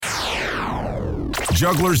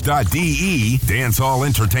Jugglers.de, Dancehall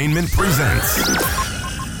Entertainment presents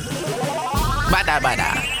Badda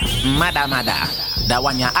Badda, Mada Mada, the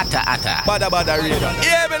one ya ata. Badda Badda radio.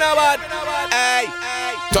 Yeah, me no bad. Hey,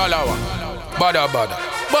 Talawa. Badda Badda.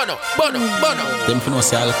 Bono. Them for no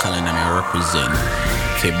say alkaline and I represent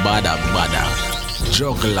for Badda Badda,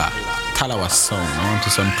 Juggler, Talawa song. I want to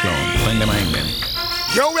some clown. Find them in them.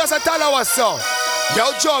 Yo, we are a Talawa song.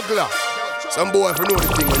 Yo, Juggler. Some boy for know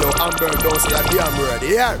the thing, you know, Amber don't say a damn word.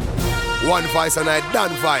 Yeah. One voice and I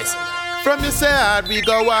done voice. From you say hard, we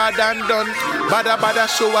go hard and done. Badda Badda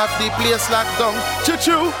show off the place locked down.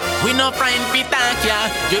 Choo-choo. We no friend be thank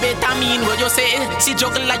ya. You better mean what you say. See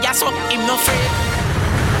Juggler ya so him no afraid.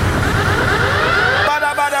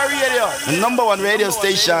 Badda Badda radio, the number one radio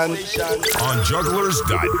station on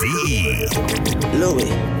Jugglers.de.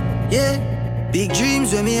 Louis, yeah. Big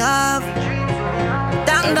dreams when me have.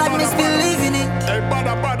 Thank God me still living it.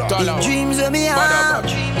 Big dreams when me have.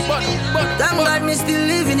 Thank God me still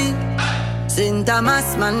living it. St.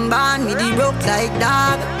 Thomas man born me the broke like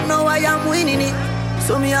dog. Now I am winning it.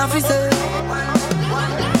 So me have to say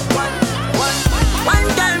one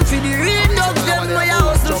time for the real dogs them where I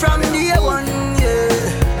hustle from day one,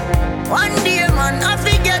 yeah. One day man I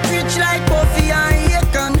forget rich like Puffy and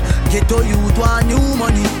Akon. Get to youth want new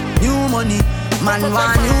money. Man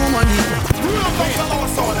want new money.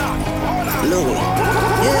 Low,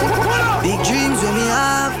 yeah. Big dreams when me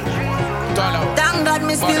have. Thank God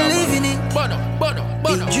me still living it.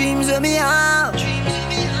 Big dreams when me have.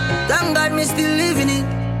 Thank God me still living it.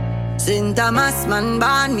 St. Thomas man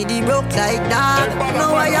born me the broke like dog.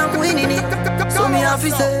 Now I am winning it. So me have to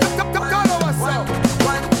say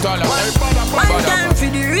one time for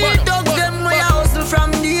the real dogs them where I hustle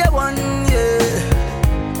from day one, yeah.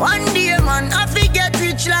 One day man I forget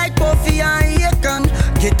rich like Puffy and Akon.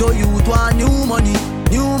 Get to youth want new money.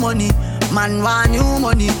 Man want new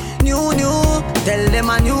money. New. Tell them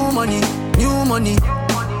a new money.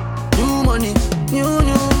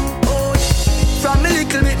 Oh, from me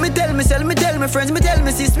little me tell myself, me tell my friends, me tell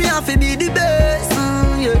me sis, me have to be the best.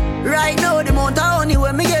 Yeah. Right now the amount of honey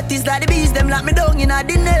when me get is like the bees, them lock me down in a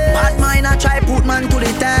the nest. Bad mind I try put man to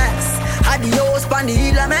the test. Had the house pan the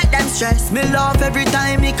hill I make them stress. Me love every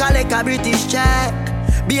time me collect a British check.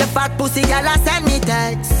 Be a fat pussy girl I send me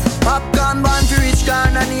text. Popcorn born for rich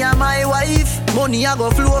can and he and my wife. Money I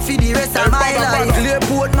go flow for the rest of my life.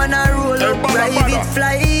 Clearport man I roll up private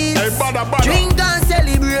flights. Drink and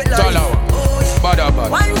celebrate life.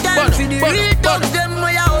 One time for the real dogs them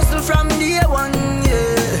where I hustle from day one,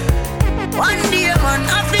 yeah. One day man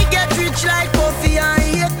I forget rich like Puffy and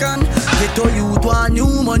Akon. Get to youth want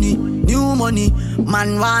new money.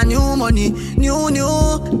 Man want new money. New.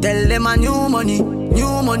 Tell them a new money.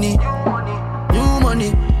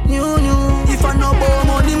 If I no borrow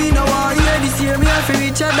money, me no want hear this year. Me have to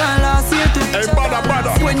richer than last year to richer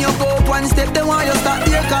than. When you go up one step, they want you start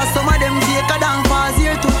here. Cause some of them faker than fast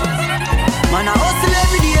here too. Man I hustle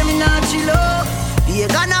every day, me not chill up. They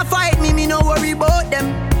gonna fight me no worry about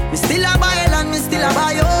them. Me still a buy land, me still a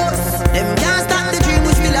buy house. Them can't stop the dream,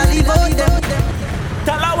 we still a live out them.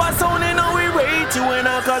 Talawa sound in we rate you in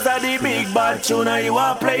cause of the big bad tune you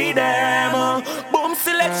a play them. Boom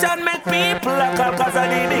selection make people like cause of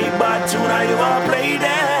the big bad tune you a play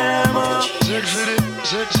them.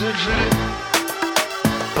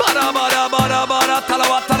 Bada,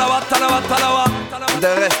 Talawa.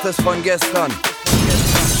 Der Rest ist von gestern.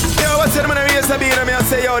 Yo, what's your name? I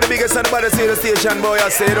say, yo, the biggest and baddest radio station, boy. I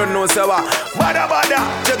say, you don't know, so what? Badda.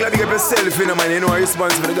 Juggler, big up yourself, you know, man. You know,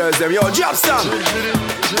 responsible for the girls, them. Yo, drop some.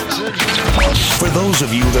 For those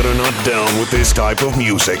of you that are not down with this type of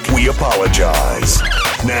music, we apologize.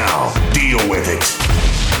 Now, deal with it.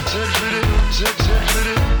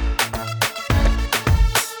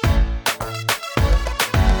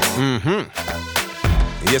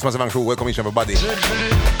 Yes, massive and crew, welcome each everybody.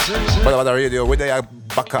 Badda Radio, we're there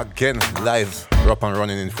back again, live, up and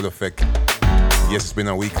running in full effect. Yes, it's been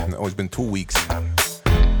a week, no, it's been 2 weeks.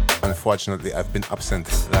 Unfortunately, I've been absent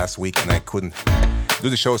last week and I couldn't do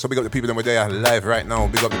the show, so big up the people that were there live right now.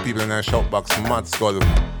 Big up the people in our shoutbox, Mad Skull,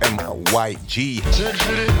 MYG,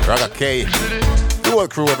 Raga K, the whole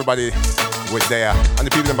crew, everybody were there. And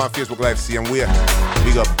the people on Facebook Live, see and we're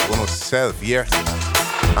big up on ourselves here.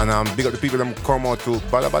 And big up the people that come out to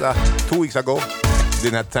Badda 2 weeks ago.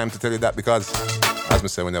 Didn't have time to tell you that because, as I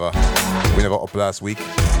said, we never up last week.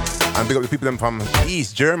 And big up the people them from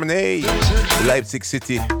East Germany, Leipzig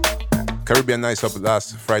City. Caribbean Nights up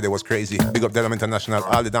last Friday was crazy. Big up Delum International.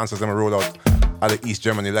 All the dancers that rolled out. All the East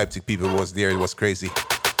Germany, Leipzig people was there. It was crazy.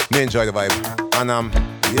 Me enjoy the vibe.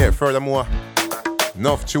 And furthermore,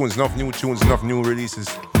 enough tunes, enough new releases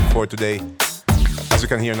for today. As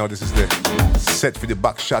you can hear now, this is the set for the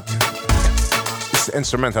back shot. It's the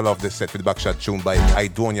instrumental of the set for the back shot tune by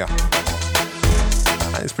Idonia.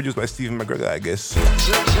 And it's produced by Stephen McGregor, I guess.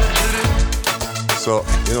 So,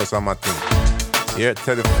 you know some thing. Here,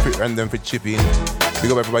 tell the random for chipping.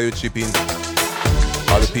 Big up everybody who chip in.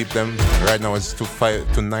 All the people them. Right now it's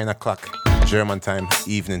to 9 o'clock German time,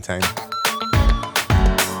 evening time.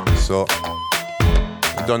 So,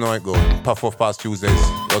 you don't know how it go. Puff off past Tuesdays.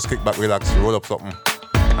 Just kick back, relax, roll up something,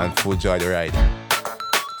 and full joy the ride.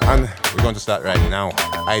 And we're going to start right now.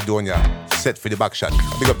 Idonia, set for the back shot.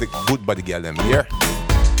 Big up the good body girl them here.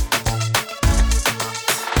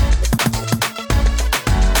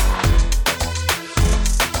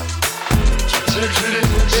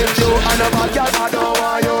 If you and a bad girl, I don't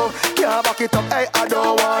want you. Can't back it up, hey, I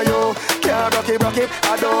don't want you. Can't rock it,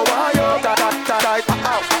 I don't want you.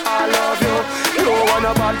 I love you. You want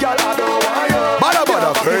a bad girl, I don't want you.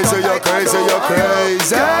 Badda, crazy, you're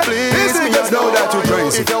crazy. Please, me just know that you're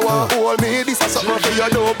crazy. If you want to hold me, this is something for you,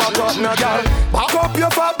 don't back up, now, girl. Back up your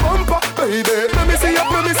fat bumper, baby. Let me see your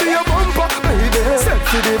bumper, baby. Set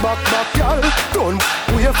for the back, girl. Don't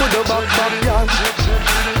wait for the back, girl.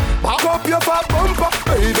 Back up your fat bumper,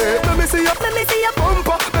 baby. Let me see your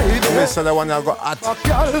bumper, baby. This is the one I got at.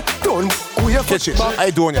 Girl, don't wait for catch it.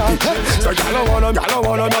 Idonia. So girl, I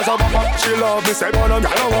wanna mess up, she love me, say wanna,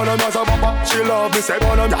 girl, I wanna mess up, she love me, say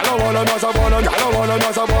wanna, girl, I wanna mess up, girl, I wanna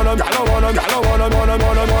mess up, girl, I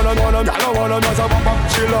wanna mess up,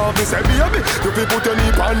 she love me, say baby, you fi put your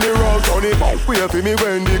knee on the rug, turn it back, wait for me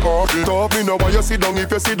when the cock it up. Me know why you sit down,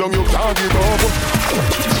 if you sit down, you can't get up.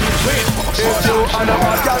 If you and a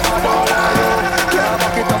bad girl, I don't want you. Can't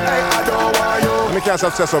back it up, hey, I don't want you. Me can't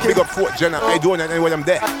stop so big up Fort Jenna, Idonia, and anywhere them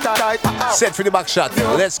there. Set for the back shot.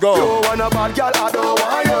 Let's go. You want a bad girl, I don't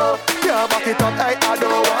want you. Can't back it up, hey, I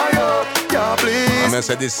don't want you. Can't please. I'm gonna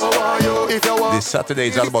say this Saturday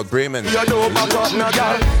is all about Bremen. You don't back up, now,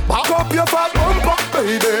 girl. Back up your fat bumper,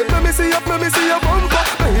 baby. Let me see your bumper,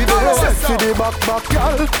 baby. Set for the back,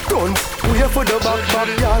 girl. Don't wait for the back,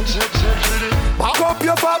 girl. Back up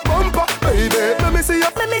your fat bumper, baby. Let me see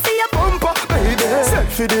your bumper, baby. Set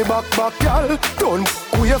for the back, girl. Don't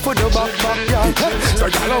wait for the back, girl. So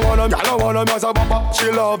girl, I wanna mess up, she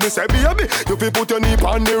love me, say baby, you fi put your knee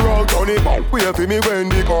on the rug, turn it back. Wait for me when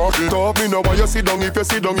the cock it up. Me know why you sit down, if you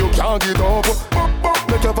sit down, you can't get up.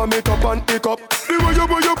 Make your vomit up and pick up. The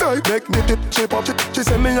way you guy make me tip chip up. She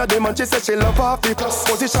say me a dem and she say she love half the class.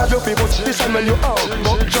 Position your feet, position when you out,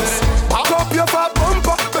 but just back up your fat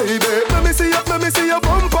bumper, baby. Let me see your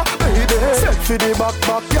bumper, baby. Set for the back,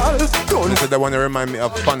 girl. Don't. This is the one that remind me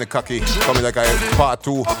of Funny Cocky, coming like a part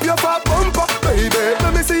 2. Up your fat bumper, baby.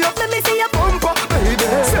 Let me see your bumper, baby.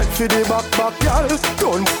 Set for the back, girl.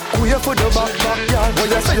 Don't wait for the back, girl. When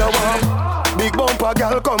you say you want big bumper,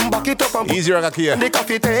 girl, come back it up and put easy rock here. The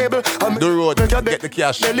coffee table, the road, get the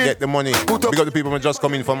cash, get the money. Because the people who just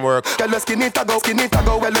coming from work, or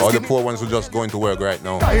the poor ones who just going to work right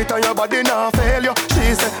now. Tight on your body, now fail you.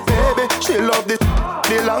 She said, baby, she love the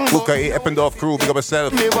long Booker, Eppendorf crew, big up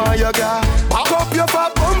yourself. Me want you, girl. Back up your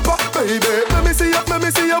fat bumper, baby. Let me see your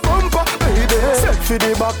bumper, baby. Set for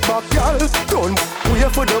the back, girl. Don't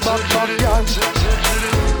wait for the back, girl.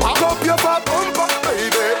 Back up your fat bumper,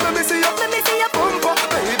 baby. Let me see your bumper,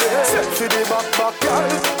 baby. Set for the back, girl.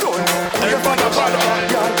 Don't wait for the back,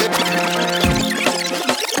 girl.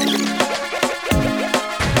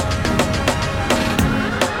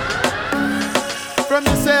 From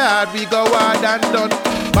the side we go hard and done.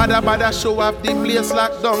 Badda show up the place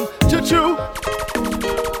locked down. Choo-choo.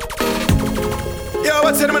 Yo,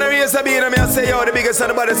 what's in the race of being? I say, yo, the biggest on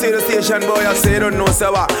the body see the station, boy. I say, you don't know,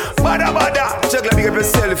 so what? Badda. Check the big up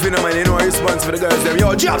yourself, you know, man. You know, response for the girls, them.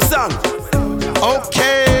 Yo, drop song.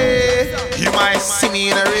 Okay. You might see me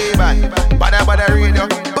in a Ray-Ban. Badda radio,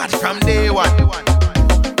 but from day one.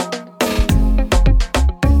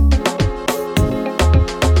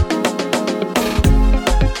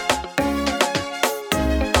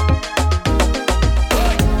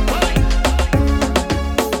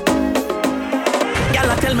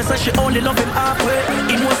 So she only love him halfway.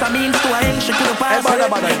 It was a means to her end, she couldn't pass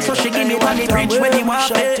it. So she give me on the bridge when he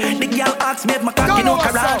walk it. The girl asks me if my cocky no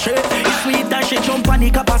garage. It's sweet that she jump on the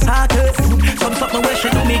capacity. Something where she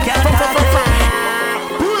do me can't talk it.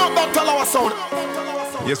 Pull up that Talawa sound.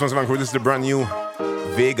 Yes, once again, this is the brand new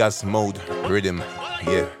Vegas Mode rhythm.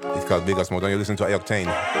 Yeah, it's called Vegas Mode. And you listen to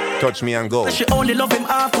Octane. Touch me and go. She only love him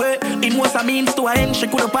halfway. It was a means to her end, she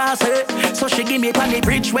couldn't pass it. So she give me on the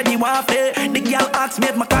bridge when he walk it. The girl asks me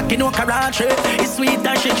if my cocky no garage. It's sweet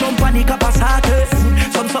that she jump on the capacity.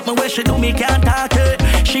 Something where she do me can't talk it.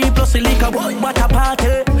 She plus the liquor, what a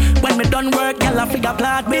party. When when me done work, girl I figure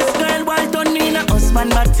applaud me. This girl want turn me in a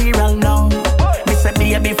husband material now. Me say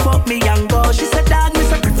baby fuck me and go. She said dog me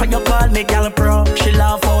say prefer you call me girl pro. She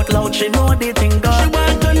laugh out loud, she know the thing go. She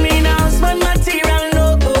want turn me in a husband material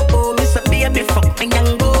now. Me say baby fuck me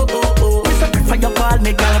and go. Me say prefer you call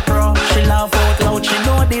me girl pro. She laugh out loud, she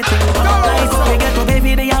know the thing go. Like so me get up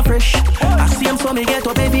every day and fresh. I see him so me get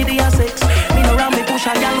up every day and sex. Me no round me push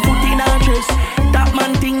a girl foot in her dress. That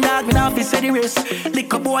man thing dog me not fi say the rest.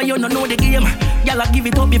 Lick a boy you no know the game. Y'all give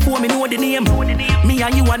it up before me know the name. Me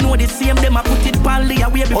and you I know the same. Them I put it pally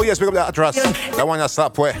away. Oh yes, pick up that address. That one you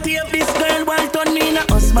stop where. This girl want turn me in a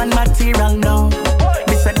husband material now.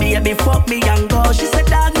 Me say baby fuck me and go. She said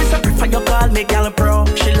dog me say prefer you call me girl pro.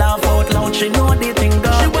 She laugh out loud, she know the thing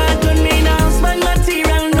go. She want turn me in a husband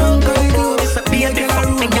material now. Me say baby fuck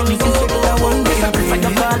me and go. Me say prefer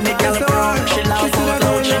you call me girl pro. She laugh out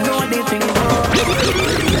loud, she know the thing go.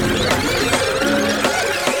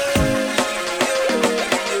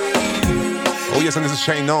 Oh yes, and this is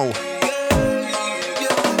Shane No.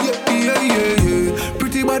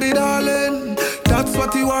 Pretty body darling, that's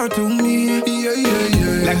what you are to me.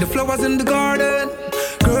 Like the flowers in the garden,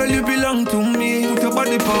 girl you belong to me. Put your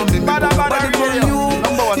body palm me, put my body on you.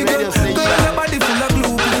 Girl your body full of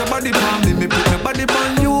glue, put your body palm me, put my body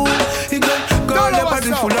on you. Girl your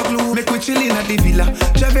body full of glue, make we chillin' at the villa.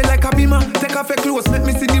 Drive like a beamer, take off your clothes, make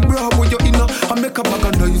me see the bra where you inner. I make a bag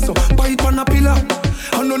under you so bite on a pillar.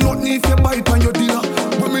 I know nothing if you bite on your dinner.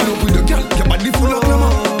 When me love with the girl, your body full of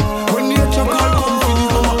glamour. When nature call come for the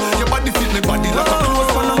hammer, your body fit me body like a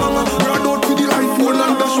close Panama. Ride out with the iPhone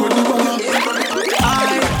and dash with the banner. I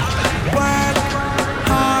work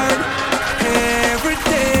hard every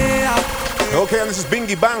day. Okay, and this is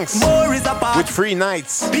Bingy Banks with Free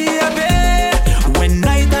Nights. Baby, when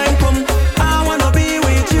nighttime come, I wanna be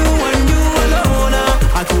with you and you alone.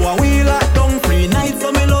 I do a wheel at down free nights,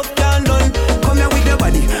 so me love can done. Come here with your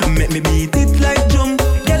body, make me beat it like drum.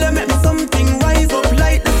 Girl, you make me something rise up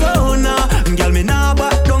like the sun. Girl, me nah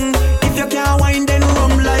back down. If you can't wind then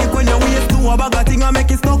rum like when you waist to a bag of thing, I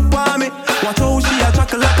make it stuck for me. Watch how she a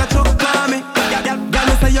chuckle like a chuck for me. Girl,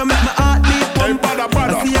 me say you make my heart beat pump. I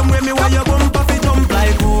see him with me while you bump off it jump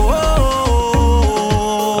like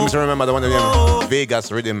oh. I'm just remember the one of them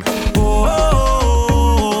Vegas rhythm.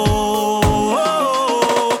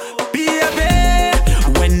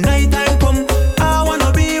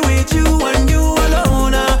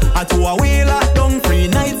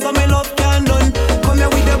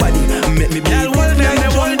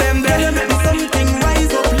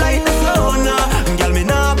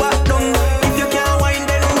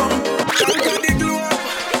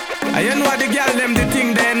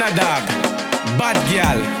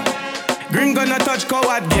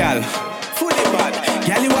 Coward girl, fully bad.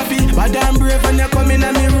 Girl, you happy, bad and brave when you come in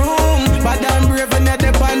me room. Bad and brave when you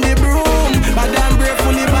dip on the broom. Bad and brave,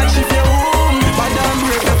 fully bad, shift your home. Bad and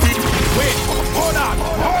brave, you fit. Wait, hold on.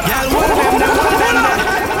 Girl, hold them.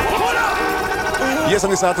 Yes,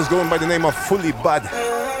 and this artist going by the name of Fully Bad,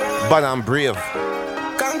 Bad and Brave.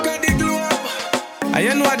 Conquer the globe. I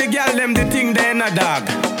know the girl, them the thing they in a dog.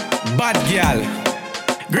 Bad girl.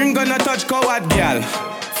 Green gonna touch coward girl.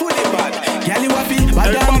 Fully bad. Girl, you happy,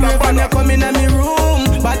 bad and brave when you come in me room.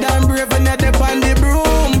 Bad and brave when you dip on the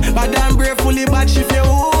broom. Bad and brave, fully bad, shift your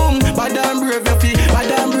home. Bad and brave, you feel. Bad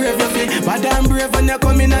and brave, you feel. Bad and brave when you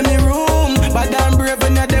come in me room. Bad and brave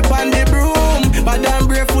when you dip on the broom. Bad and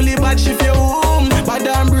brave, fully bad, shift your home. Bad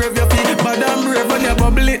and brave, you feel. Bad and brave when you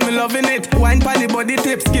bubble it, me loving it. Wine pan the body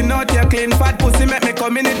tip, skin out your clean fat pussy make me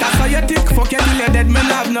come in it. I saw you thick, fuck you till you're dead, man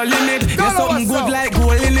have no limit. You're something good like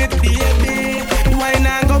gold in it, baby. Wine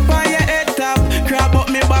and go on your head top. Crab up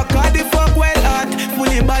me back, cause the fuck well hot.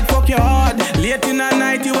 Fully bad, fuck your heart. Late in the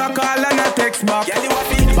night, you a call and a text back.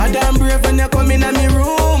 Bad and brave when you come in me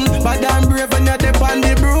room. Bad and brave when you dip on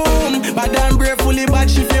the broom. Bad and brave, fully bad,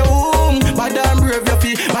 shift your home. Bad and brave, you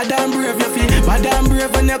feel. Bad and brave, you feel. Bad and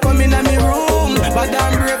brave when you come in me room. Bad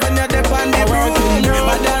and brave when you dip on the broom.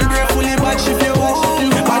 Bad and brave, fully bad, shift your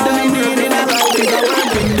home. Bad and brave in a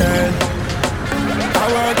working girl. A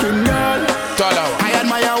working girl. I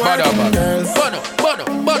admire working girls.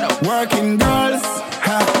 Working girls.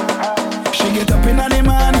 Ha. She get up in the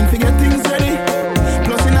morning to get things ready.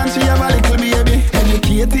 Plus in and she have a little baby.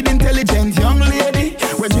 Educated, intelligent young lady.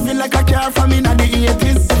 We're driven like a car from in the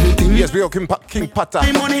 80s. Everything. Yes, we are King Pata.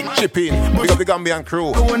 Chip in. We got the Gambian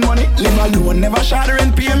crew. Money. Live alone, never shatter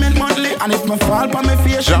in payment monthly. And if my fall on my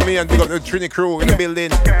face. Jamie and we got the Trini crew in the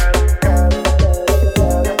building.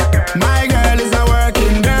 My girl is a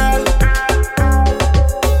working girl.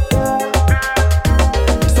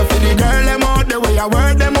 So for the girl them out the way I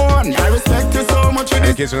work them on. I respect you so much.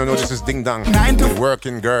 case you don't know, this is Ding Dong with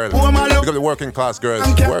Working Girl. Look at the working class girls,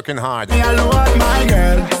 working hard. Me alone, my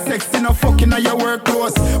girl. Sexy no fucking on your work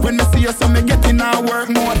clothes. When me see you, so me get in our work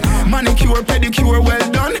mode. Manicure, pedicure,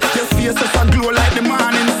 well done. Your face is a glow like the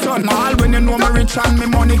morning sun. All when you know me rich and me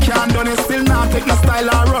money can't done. It still not take no style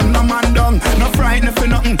or run no man down. No frightened for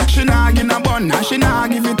nothing. She not give no bun and she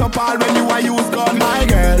not give it up all when you a use gun, my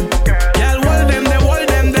girl. Girl, hold them there, hold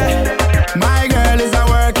them there. My girl is a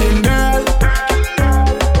working girl.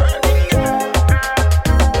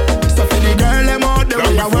 So for the girl them out the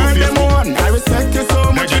way I work them on. I respect you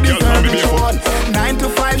so much, you deserve the throne. 9 to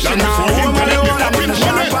 5, she now home alone. I'm in the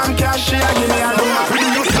shop and cash, she a give me a loan.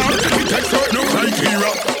 It takes out no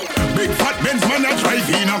criteria. Big fat Benz man a drive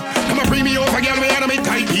in. I'm a bring me over, girl, we had a make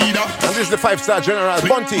tight either. And this is the 5-star General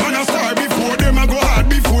Bunty. Man a star before them, I go hard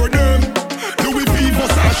before them. Louis V for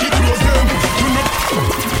she close them.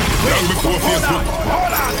 Long before Facebook,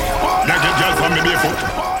 now get girl from me barefoot.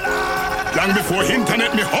 Long before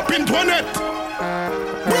internet, me hop into a net.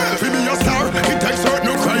 Well, for me a star, it takes out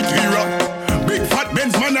no criteria. Big fat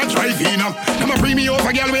Benz man a drive in. I'ma bring me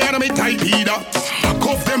over, girl, we had a me tight either.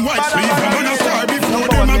 Cuff them white sleeve, man a star before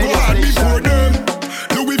them, I go hard before them.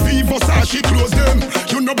 Louis V for she close them.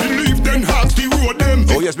 You no believe them hearts the road them.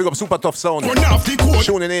 Oh yes, big up Super Tough Sound. Burn off the coast.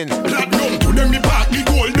 Tuning in. Platinum to them, me park the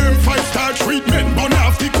gold them. 5-star treatment, burn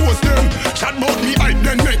off the coast them. Chat about me hype,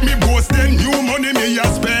 then make me boast then. New money me a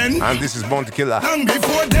spend. And this is Bounty Killer. Long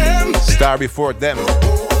before them. Star before them.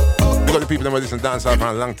 Because the people that were listening to Dancehall for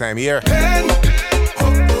a long time here.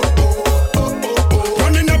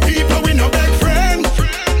 Running the people, we no beg friend.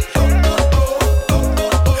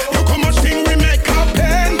 Look how much thing we make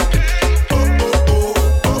happen.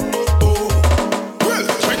 Well,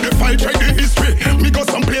 check the file, check the history. Me go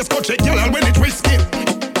someplace, go check y'all when it risky.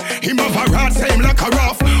 Him have a rat, same like a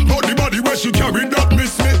rough. But the body where she carry that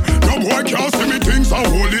miss me. No boy can't see me things, I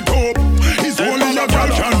hold it up. It's only a girl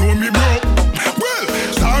can know me, bro. Well,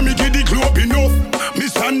 star me get the club enough. Me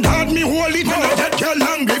standard, me hold it, and I get girl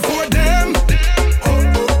long before them.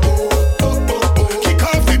 Kick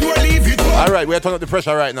off the door, leave it up. Alright, we're turning up the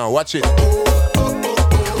pressure right now. Watch it.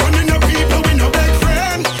 Running the people, we no beg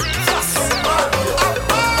friend.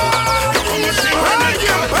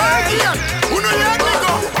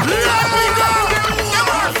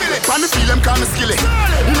 When me feel them call me skilly.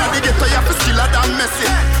 Inna the ghetto you have to skiller than messy.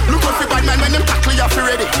 Look out for bad man when them tackle you have to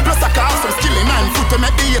ready. Plus I can have some skilly 9 foot to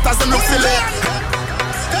make the haters them look silly.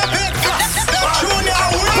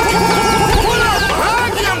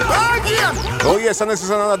 Oh yes, and this is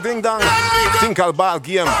another Ding Dong. Think I'll ball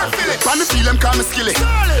game. When me feel them call me skilly.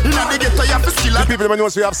 Inna the ghetto you have to skiller. The people that know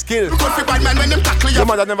you have skill. Look out for bad man when them tackle you. Your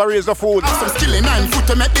mother never raised the food. Have some skilly 9 foot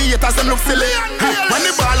to make the haters them look silly. When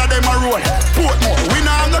the ball of them a roll, Portmore, we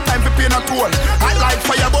nah have no time for pay no toll. I like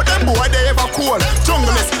fire, but them boy they ever cool.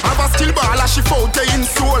 Junglist, have a skill ball as she fout they in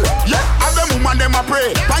soul. Yeah, have them woman them a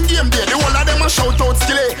pray. Pan game day, the whole of them a shout out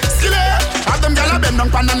skilly, skilly. Have them gyal a bend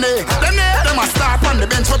down pan the knee. Them a start on the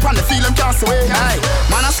bench, but on the field them can't sway. Aye,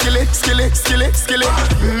 man a skilly, skilly, skilly, skilly.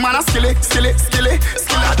 Man a skilly, skilly, skilly,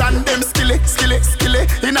 skiller than them skilly, skilly, skilly.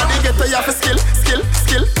 Inna the ghetto you have a skill, skill,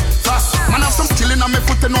 skill. Man have some skill inna me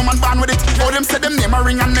foot and no man born with it. Oh, them say them name a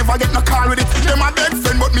ring and never get no call with it. Them a beg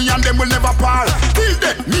friend, but me and them will never part. Till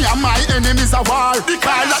then, me and my enemies a war. The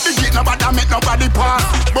call at the gate, nobody make nobody pass.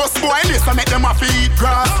 Boss boy this and make them a feed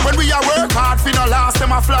grass. When we a work hard, fi no last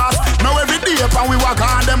them a floss. Now every day pan we walk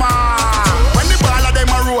on them hard. When the ball of them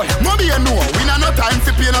a roll, mommy you know, we nah no time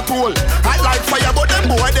fi pay no toll. Hot like fire, but them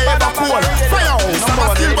boy they ever cool. Firehouse, I'm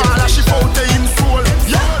a still ball as she fout they in soul.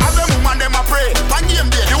 Yeah, have them woman them a pray. Pan game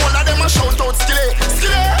day, the whole of them a shout out skilly,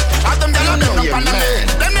 skilly. Have them gyal a bend up on them day.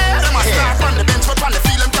 Them a start on the bench, but on the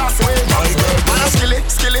field them can't sway. Man a skilly,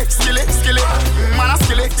 skilly, skilly, skilly. Man a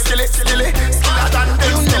skilly, skilly, skilly, skiller than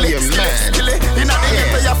them skilly, skilly, skilly. Inna the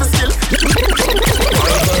ghetto you have a skill.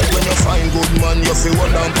 When you find good man, you feel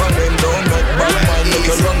one down on them. Don't make bad man make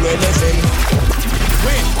you run with them.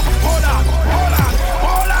 Wait, hold on.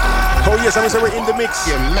 Oh yes, I'm saying we're in the mix.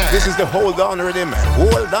 This is the hold on rhythm.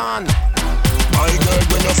 Hold on. My girl,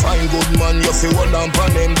 when you find good man, you feel hold on on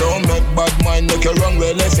them. Don't make bad mind make you run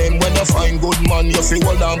with them. When you find good man, you feel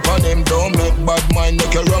hold on on them. Don't make bad mind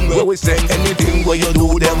make you run with them. We say anything where you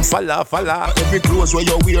do them follow. Every clothes where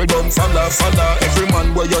you wear them follow. Every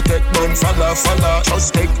man where you take them follow.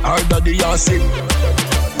 Just take harder the yourself.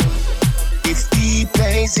 If he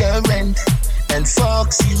pays your rent and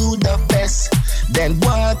fucks you the best, then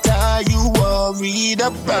what are you worried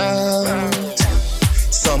about?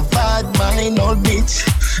 Some bad mind old bitch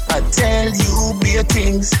I tell you bare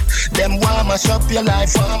things. Them want mash up your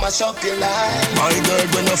life, want mash up your life. My girl,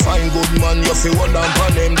 when you find good man, you feel hold on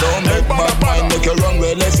for them. Don't make bad mind, make you wrong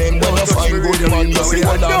with them. When you find good man, you feel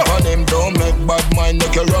hold on for them. Don't make bad mind,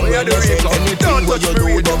 make you wrong with them. Anything where you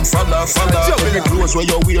do, don't follow. Every clothes where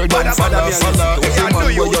you wear, don't follow. Every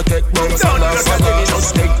man where you take, don't follow.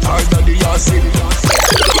 Just take hard of the acid.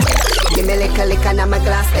 Give me liquor and I'm a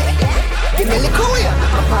glass there. Give me liquor,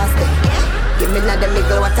 I'm a pass there. Give me not the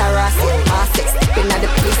middle what I ras it. Pass it, step in the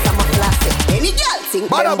place, I'm a class it. Any girl think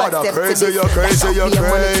them bad step to this. You're crazy.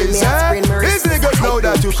 These niggas know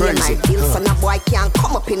that you crazy. So no boy can't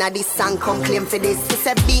come up in a this song, come claim for this. It's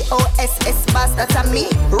a BOSS boss, that's a me.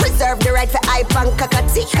 Reserve the right for hype and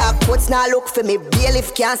cockatee. What's now look for me,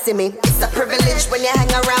 bailiff can't see me. It's a privilege when you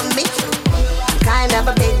hang around me. Kind of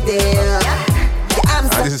a big deal.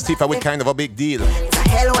 This is Tifa with kind of a big deal. The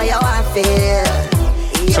hell where you want feel.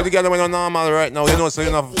 So the girl went on normal right now, you know, so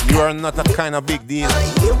you are not a kind of big deal.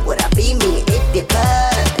 You would have been me if you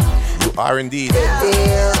could. You are indeed.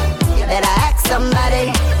 You better ask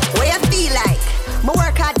somebody what you feel like. Me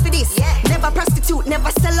work hard for this. Never prostitute,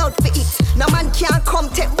 never sell out for it. No man can't come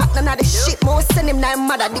take back none of the shit. More send him now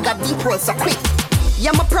mother, dig a deep hole so quick.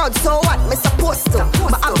 Yeah, I'm proud, so what? Me supposed to.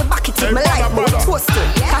 My have to back it in my life, but I'm toast to.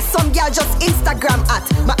 Cause some girl just Instagram at.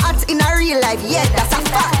 My at in a real life, yeah, that's a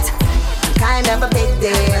fact. Kind of a big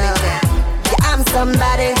deal. Yeah, I'm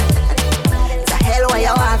somebody. The hell where you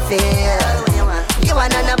want feel. You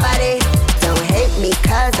want nobody. Don't hate me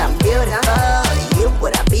cause I'm beautiful. You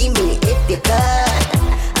would've been me if you could.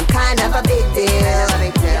 I'm kind of a big deal.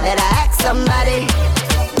 Better ask somebody.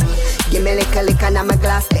 Give me liquor and I'm a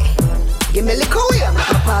glass day. Give me liquor, I'm a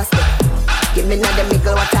pass it. Give me not the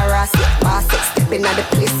middle what I ras it. Pass it, step in the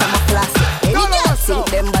place, I'm a class it. Any girl think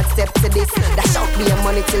them but step to this. Dash out me your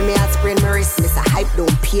money till me heart sprain my wrist. Miss a hype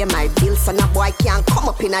don't pay my bills. So no boy can't come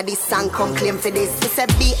up in a this song, come claim for this. It's a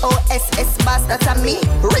BOSS boss, that's a me.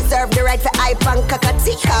 Reserve the right for hype and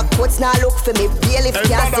cockatee. What's now look for me, bailiff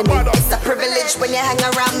can't see me. It's a privilege when you hang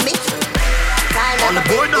around me. On the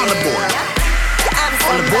board. On the board.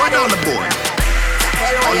 On the board. On the board.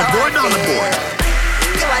 On the board. On the board.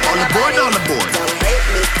 On the board, on the board.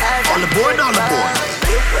 On the board, on the board.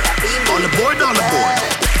 On the board, on the board.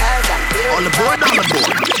 On the board, on the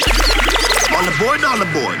board. On the board, on the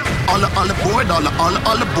board. On the board, on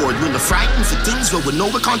the board. When we're frightened for things where we know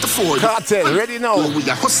we can't afford. Cartel, ready now. We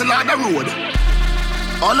got hustle on the road.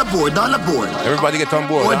 All aboard, all aboard. Everybody get on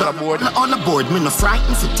board, all aboard. All aboard, me no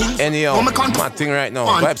frightened for things. Anyhow, mad thing right now.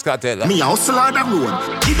 Vibes Cartel. Me hustle on the road.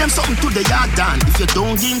 Give them something to the yard done. If you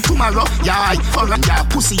don't give tomorrow, yeah, alright, yeah,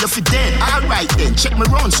 pussy, you fi dead. Alright then, check me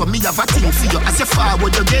round so me have a thing for you. As you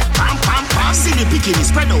forward, you get pam, pam, pam. Silly picking it,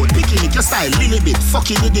 spread out, picking it, your style, little bit.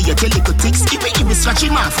 Fucking idiot, you tell little ticks. If me scratch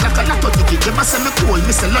him off, like a lotto ticket. Never say me cool,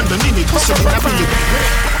 Mr. London in it. Hustle in a billet.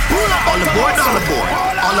 All aboard, all aboard.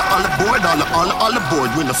 All aboard, all aboard.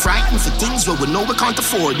 We're not frightened for things where we know we can't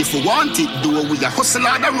afford. If we want it, do it, we got hustle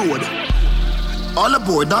on the road. All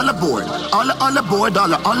aboard, all aboard. All aboard,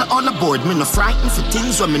 all aboard. Me no frightened for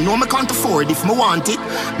things where me know me can't afford. If me want it,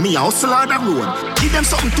 me hustle on the road. Give them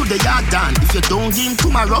something to the yard done. If you don't give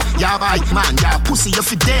tomorrow, yeah, right, man, yeah, pussy, you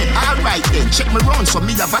fi dead. Alright then, check me round so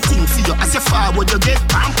me have a thing for you. As you forward, you get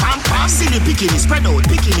pam, pam, pam. Silly picking it, spread out,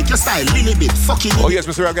 picking it, your style, little bit, fucking it. Oh yes,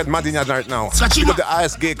 Mr. I get mad in your right now. Scratching up the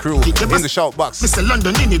ISG crew in the shout box. Mr.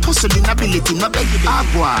 London in it, hustling ability, no beg you. Ah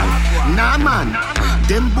boy, nah man,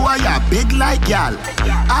 them boy are big like y'all.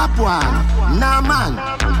 Ah boy, nah man,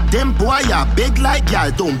 them boy are big like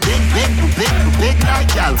y'all. Don't big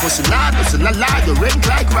like y'all. Hustle la la, you ring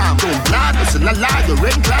like ram. Don't blad, hustle la la, you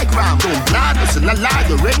ring like ram. Don't blad, hustle la la,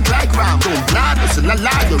 you ring like ram. Don't blad, hustle la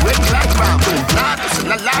la, you ring like ram. Don't blad, hustle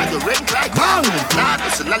la la, you ring like ram. Don't blad,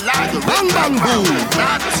 hustle la la, you ring like ram. Don't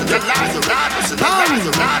blad, hustle la la, you blad, hustle la la, you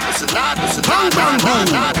blad, hustle la, hustle la, bang bang boom.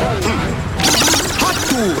 Hot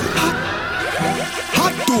tool,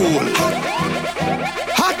 hot tool,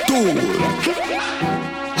 hot tool.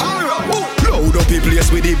 Load up the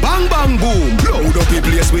place with the bang bang boom. Load up the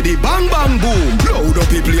place with the bang bang boom. Load up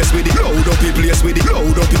the place with the load up the place with the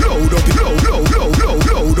load up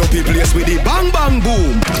the place with the bang bang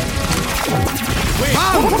boom.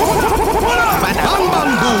 Bang bang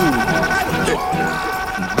bang boom.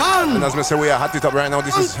 Bang. And as I say, we are hot it up right now.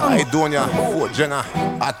 This is Idonia, Fort Jenna,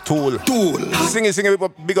 at Tool. Sing it,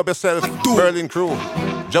 big up yourself. Berlin crew,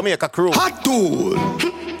 Jamaica crew. Hot Tool.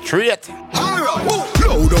 Treat.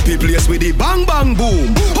 Load up the place with the bang bang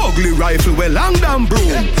boom. Ugly rifle with long damn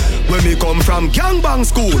broom. When me come from gangbang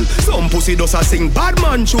school, some pussy does a sing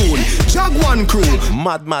badman tune. Jaguan crew,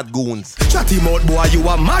 mad goons. Chatty mouth boy, you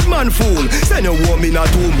a madman fool. Send a woman in a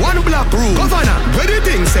tomb, one black room. Governor, where the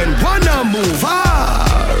thing send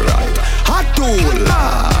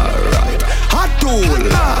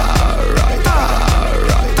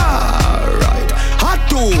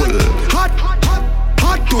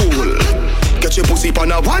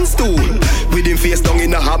on a one stool. With him face down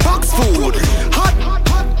in a hot box food.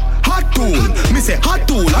 Hot tool, me say hot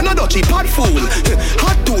tool, and a dutchy pot fool.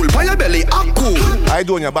 Hot tool, by your belly, hot cool. I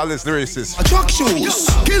do on your balance lyricist. Truck shoes,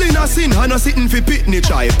 killing a sin, and a sitting fi pitney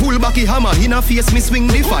try. Pull back the hammer, in a face me swing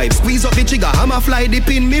the five. Squeeze up the trigger, hammer fly, the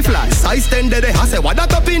pin me fly. Size 10 there, I say what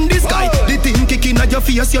that up in the sky. The thing kicking at your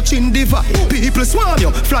face, your chin divide. People swarm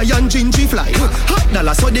you, fly and gingy fly. Hot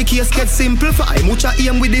dollar, so the case get simplified. Mucha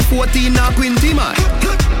aim with the 14 or 20 man.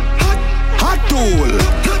 Hot tool,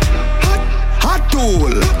 hot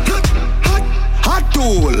tool. Hot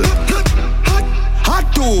tool,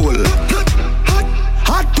 hot tool,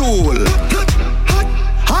 hot tool,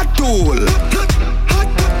 hot tool.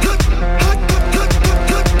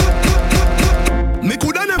 Me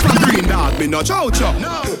coulda never green dog, me no chow chow.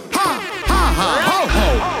 Ha ha ha ho ho.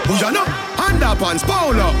 Who ya know? Underpants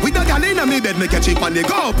polo. With the gal inna me bed, me catch it on the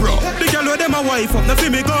GoPro. The gal with them a wife up, no fi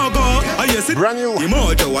me go. I yes it. Brand new. The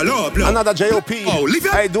mojo a low blow. Another JOP. Oh, leave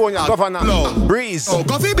your. I do on your governor. Breeze. Oh,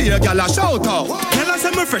 go fi be a gal a shout out. Tell us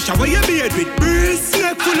I'm fresh, how you beard with breeze.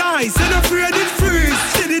 Snake full eyes, and afraid it freeze.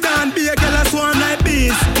 Steady down, be a gal a swarm like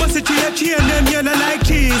bees. Must it chain them yellow like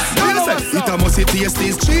cheese. It a must it taste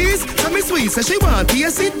this cheese. Tell me sweet, say she want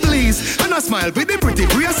taste it please. And a smile with the pretty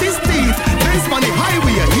braces teeth. Benz on the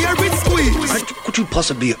highway, hear it squeeze. Could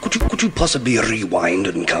you possibly rewind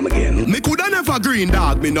and come again? Me coulda never green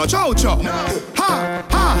dog, me no chow chow. Ha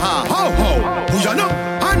ha ha ho ho. Who ya know?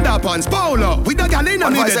 Underpants polo. With the gal inna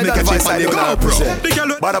me bed, me catch it on the GoPro. The gal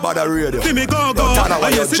Badda radio. See me go. I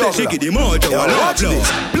you see the shaky the mojo.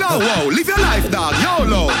 Blow wow, live your life dog,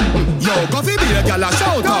 YOLO. Yo, go fi be a gal a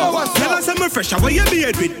shout out. Tell us I'm fresh, how you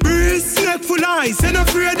beard with breeze. Snake full eyes, and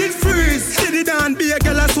afraid it freeze. Steady down, be a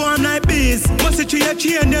gal a swarm like bees. Must it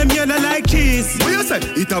chain them yellow like cheese. What you say?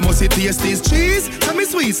 It a must it taste this cheese. Tell me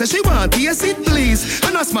sweet, say she want taste it please.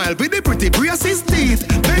 And a smile with the pretty braces teeth.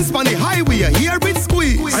 Benz on the highway, hear it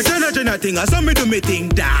squeeze. I tell a thing, I saw me do me thing,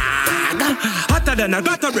 dog. Hotter than a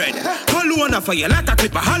gutter bread. Call you on a fire like a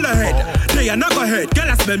clip a holler head. They are not go head, girl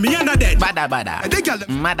I spell me under dead. Badda.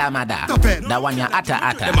 Mada. That one ya atta.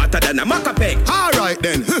 Them hotter than a maca peg. Alright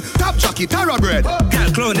then, top jockey tara bread.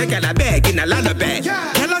 Girl clone the girl a bag in a lullaby.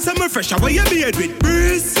 Girl I say me fresh, how you beard with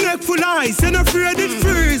breeze. Snake full eyes, and afraid it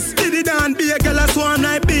freeze. Steady down, be a girl a swarm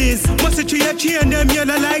like bees. Must it chain them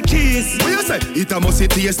yellow like cheese. What you say? It a must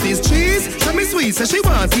it taste this cheese. Tell me sweet, say she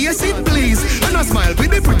want taste it please. And a smile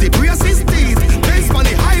with the pretty braces teeth. Benz on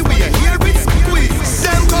the highway, hear it squeeze.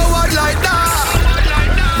 Them coward like that,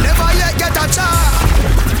 never yet get a chance.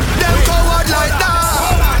 Them coward like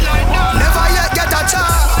that, never yet get a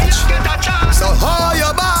chance. So hold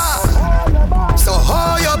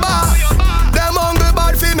your back, them hungry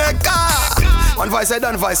bad fi make car. One voice I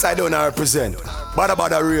done, voice I don't represent.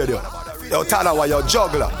 Badda radio. Yo Talawa, yo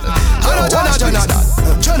juggler.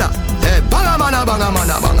 Jona. Hey, banga mana.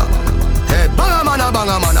 Hey, banga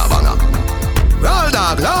mana. Roll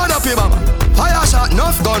dog, load up your mama. Fire shot,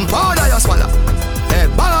 enough gun, powder you swallow. Hey,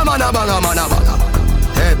 banga mana.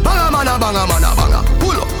 Hey, banga mana.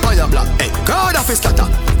 Pull up on your block. Hey, crowd of his scatter.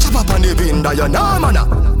 Chop up on the bin that you know, mana.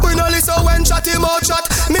 We no listen when shot him out shot.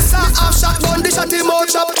 Miss half shot, gun the shot him out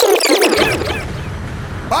shot.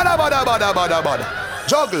 Badda.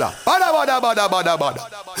 Juggler. Badda.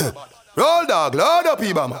 Roll dog, load up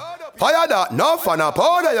your mama. Fire that, no fun, a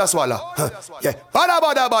powder you swallow. Yeah,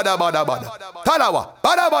 badda. Talawa,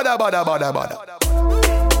 badda.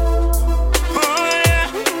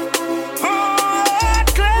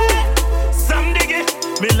 Some dig it,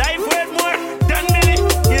 me life worth more than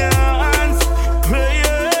millions.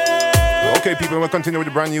 Okay, people, we'll continue with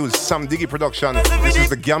the brand new Sam Diggy production. This is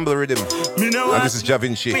the Gamble Rhythm. And this is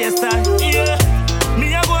Javinci.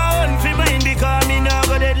 Me a go on for mine because me no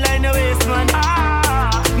go deadline no waste man.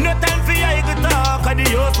 No time for I go talk at the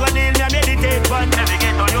house when they meditate man.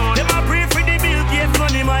 Them a pray for the bill gates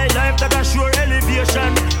money my life that a sure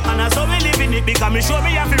elevation. And I saw me living it because me show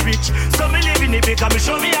me have to rich. So me living it because me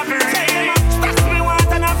show me have to rich. Stacks me want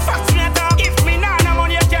and I fax me a talk. If me nah no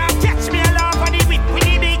money you can't catch me along for the whip. We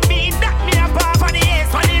the big beat that me a pop for the ace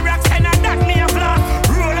for the rocks and that me a flop.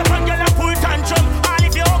 Roll up and girl a pull tantrum. All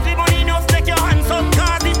if you ugly money enough make your hands up.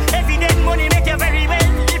 Cause it evident money make you very well.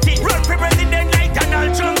 If it run for president like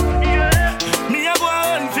Donald Trump. Me a go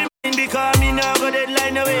on for because me no go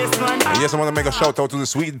deadline no waste man. Yes, I want to make a shout out to the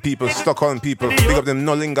Sweden people, Stockholm people. Big up them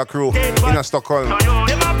Nolinga crew in Stockholm.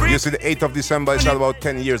 You see the 8th of December, it's all about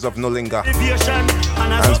 10 years of Nolinga.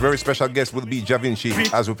 And his very special guest will be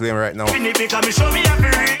Javinci, as we're playing right now.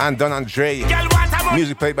 And Don Andre.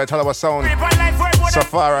 Music played by Talawa Sound,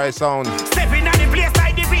 Safari Sound,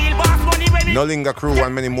 Nolinga crew,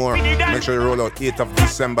 and many more. Make sure you roll out 8th of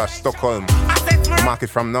December, Stockholm. Mark it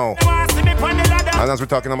from now. And as we're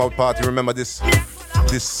talking about party, remember this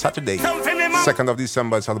Saturday, 2nd of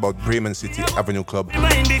December, it's all about Bremen City Avenue Club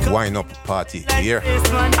Wine Up Party here.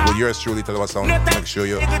 With yours truly, Talawa Sound. Make sure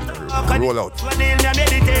you roll out.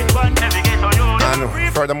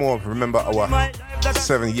 And furthermore, remember our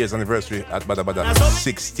 7 years anniversary at Badda Badda,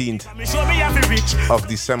 16th of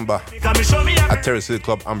December at Terrace Hill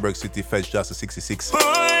Club, Hamburg City, Fedge Justice 66.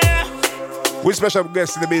 With special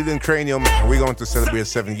guests in the building, Cranium, we're going to celebrate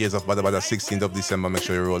 7 years of Badda Badda, 16th of December. Make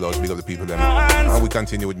sure you roll out, big up the people them. And we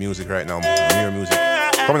continue with music right now, new music.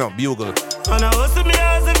 Coming up, Bugle. And I hustle me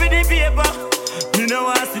house for the paper. Me no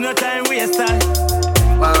want see no time waste time.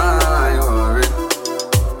 Why worry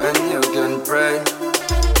when you can pray?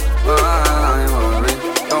 Why worry?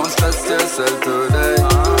 Don't stress yourself today.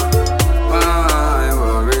 Why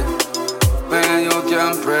worry when you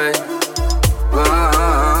can pray?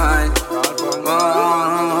 Why?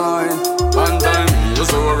 One time me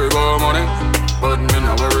used to worry about money, but me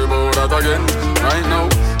not worry about that again. Right now,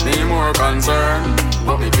 me more concerned,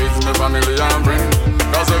 but me kids, me family and bring.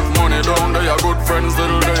 Cause if money down there, good friends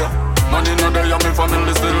still there. Money not there, me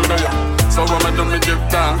family still there. So when me do me give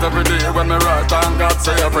thanks every day when me write and God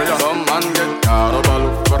say a prayer. Some man get caught up a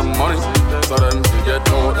look for money, so them forget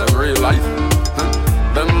out them real life.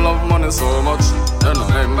 Them love money so much, they know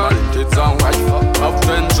them marry kids and wife. Up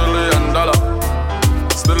 $10 trillion,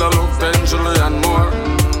 still I look 10 trillion more.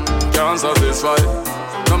 Can't satisfy,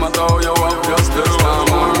 no matter how you want, you still want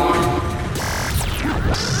more.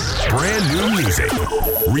 Brand new music.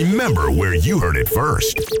 Remember where you heard it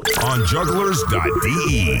first. On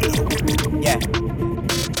jugglers.de. Yeah.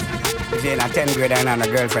 If you're in a 10th grade and a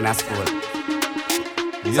girlfriend at school.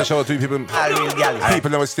 Yeah, shout out to people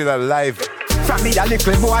that were still alive. From me a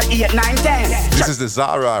little boy, 8, 9, 10. This is the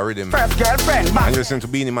Zara rhythm. First girlfriend, and you listen to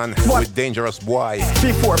Beanie Man with Dangerous Boy.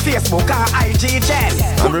 Before Facebook and IG Gen.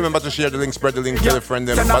 And remember to share the link, spread the link, tell a friend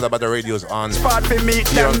them. Badda Badda Radio's on.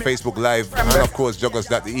 Here on Facebook Live. And of course,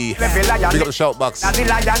 jugglers.de. Pick up the shout box.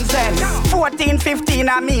 14, 15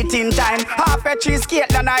 a meeting time. Half a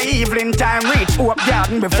cheesecake and a evening time. Reach Hope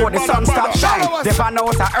Garden before the sun stops shine. The van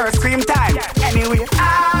house a earth cream time. Anyway,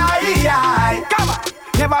 aye, come on.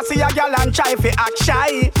 Never see a girl and try fi act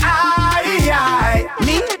shy. Aye.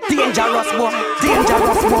 Me, dangerous boy.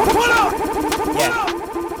 Pull up. Yeah.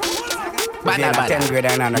 Badda Badda. 10th grade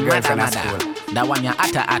and a girlfriend at school. That one ya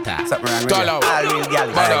atta. Something wrong with you. All real gal.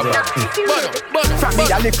 From me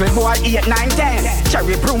a little boy, 8, 9, 10.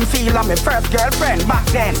 Cherry Broomfield and my first girlfriend back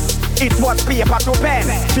then. It was paper to pen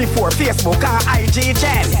before Facebook and IG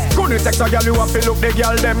Gen. Gonna text a girl you have to look the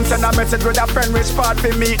girl them. Send a message with a friend which part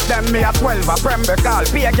to meet them. Me at 12 a Prembe call.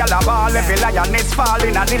 Pay a girl a ball. Every lioness fall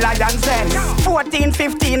in a the lion's den. 14,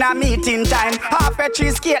 15 a meeting time. Half a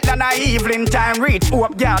cheesecake and a evening time. Reach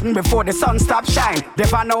Hope Garden before the sun stops shine. The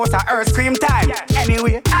van house a earth cream time.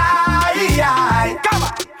 Anyway, aye, come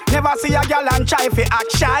on. Never see a girl and try fi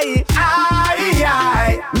act shy.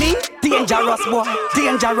 Aye. Me, dangerous boy.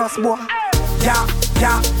 Yeah.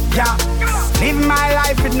 Live my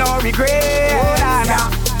life with no regret.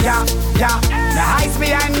 Yeah. The heights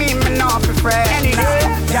behind me not afraid. Anyway,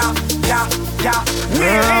 yeah. Me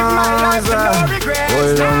live my life with no regret.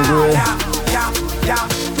 Yeah.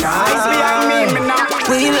 The heights behind me not.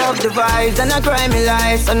 We love the vibes and I cry me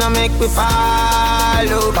life, and I make we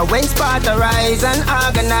follow. But when Sparta rise and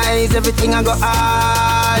organize, everything I go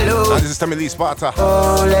all over. And this is Tammy Lee Sparta.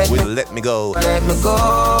 With Let Me Go. Let me go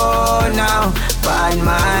now. Bad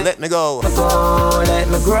mind. Let me go. Let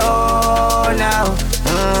me grow now.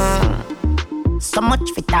 So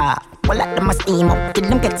much for talk. Well, let them a steam up till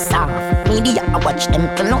them get soft. Media, I watch them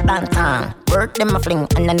till no downtown. Work them a fling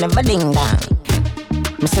and I never ding down.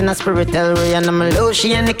 Me send a spiritual way and I'm low,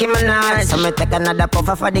 she and Nicki Minaj. So me take another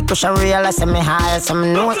puff for the cushion, realize I'm high. So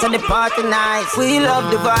me know so the party nice. We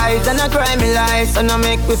love the vibes and I cry me life, and I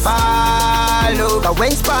make we follow. But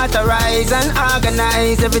when Sparta rise and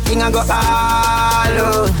organize, everything I go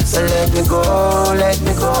follow. So let me go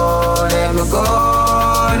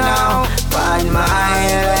now. Find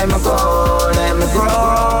mine, let me go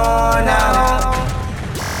now.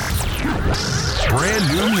 Brand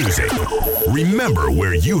new music. Remember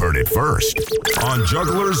where you heard it first. On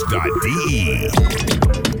jugglers.de.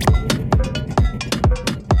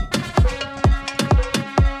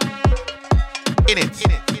 In it.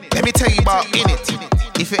 Let me tell you about in it.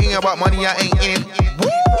 If you ain't about money, I ain't in it.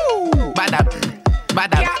 Woo! Badda.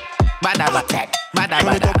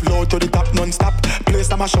 Bring it up low to the top non-stop. Play Place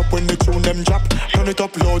them a shop when the tune them drop. Turn it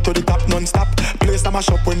up low to the top non-stop. Place them a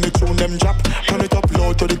shop when the tune them drop. Turn it up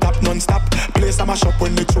low to the top non-stop. Place them a shop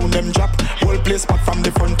when the tune them drop. Whole place back from the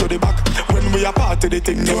front to the back. When we a party the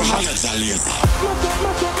thing never hot.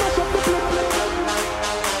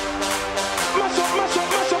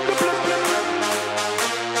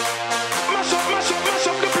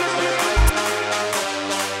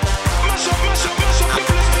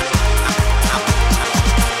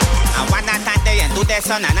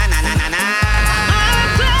 So na na na na na na.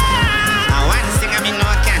 I want to sing, I mean no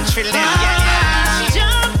I can't thrill them.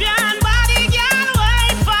 Champion body girl,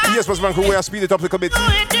 wait for. Yes, was man, we are speed it up a little bit.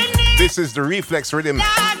 This is the reflex rhythm.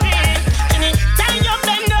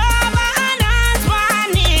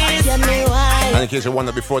 And in case you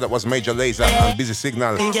wondered before, that was Major Lazer and Busy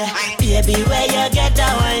Signal. Baby, where you get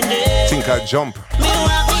that Tinker Jump.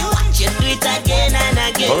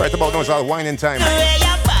 All right, about now it's all wine in time.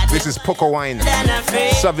 This is Poco Wine,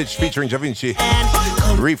 Savage featuring Da Vinci,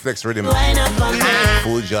 Reflex Rhythm.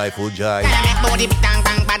 Full joy, full joy.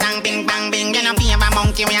 Bing bang bing, you know be a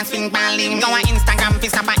monkey when you swing balling. Go on Instagram,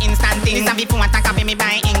 fist up an instant thing. Some people want to copy me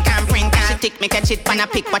by ink and print. She tick, me catch it, pan a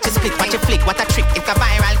pick, watch it split, watch it flick. What a trick, it's a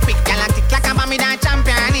viral quick. Galactic like a bomb with a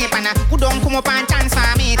champion. Pana, who don't come up and chance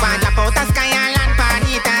for me? One drop out the sky and land pan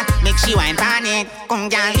it. Make she wine pan it, come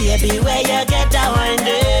girl. Baby, where you get that one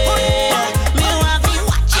day? Me want to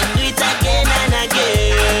watch it, do it again and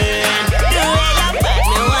again. The way you bad,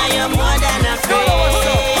 me want you more than a friend.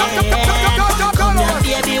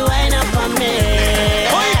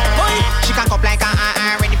 She can cup like a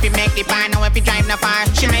ready to make the bar. Now if you drive the far,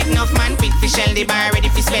 she make enough man quick to shell the bar. Ready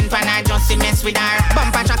to spend pan her just to mess with her.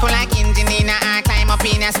 Bump and track like engine in a car. Climb up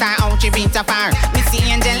in a star, out she reach a far. Missy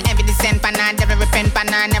Angel, every descent pan her. Never repent pan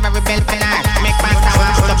her, never rebel pan her. Make pasta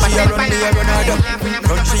one, put up a cell pan her.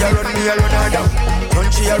 Run she a run me a run her down. Run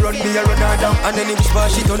she a run me a run her down. And then in which bar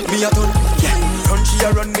she turn me a turn. Yeah. Run she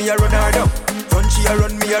a run me a run her down. Run she a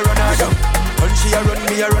run me a run her down. Run she a run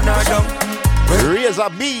me a run her down. Razor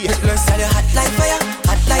B. Let's tell you hot like fire,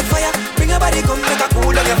 hot like fire. Bring your body, come make a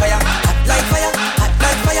cool on your fire. Hot like fire, hot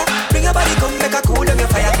like fire. Bring your body, come make a cool on your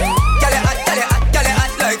fire. Girl you hot, girl you hot, girl you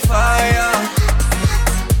hot like fire.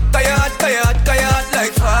 Girl you hot, girl you hot, girl you hot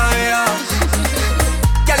like fire.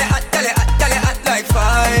 Girl you hot, girl you hot, girl you hot like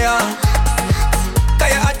fire. Girl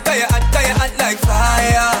you hot, girl you hot, girl you hot like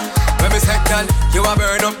fire. When me say girl, you a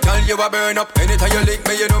burn up, girl you a burn up. Anytime you lick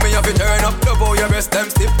me, you know me have to turn up. Love how your breast them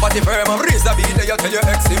stiff, body firm up. Raise the beat, you tell your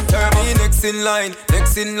ex him turn up. Me next in line,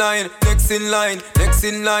 next in line, next in line, next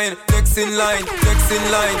in line, next in line, next in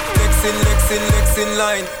line, next in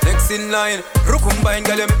line, next in line. Rukumbine,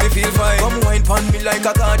 girl you make me feel fine. Come wine pon me like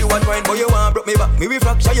a card, you want wine, boy you want broke me back, me we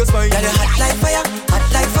fracture your spine. Girl you hot like fire,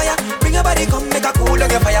 hot like fire. Bring your body, come make a cool on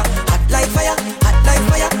your fire. Hot like fire, hot like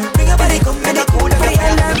fire. Bring your body, come make a cool on your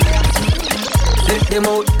fire. Let them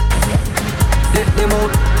out. Let them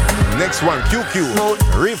out. Next one, QQ.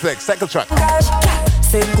 Reflex, cycle track.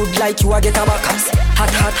 Say good like you a get a backus. Hot,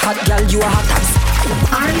 hot, hot, girl, you a hot ass.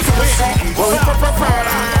 I'm so sick.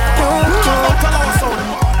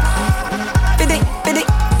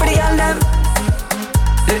 Pity on them.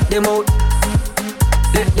 Let them out.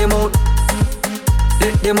 Let them out.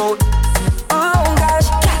 Let them out. Oh gosh.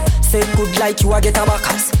 Say good like you a get a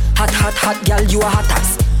backus. Hot, hot, hot, girl, you a hot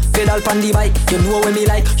ass. Pedal pan the bike, you know what me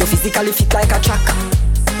like. You physically fit like a tracker.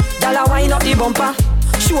 Y'all wind up the bumper.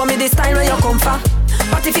 Show me the style where you come from.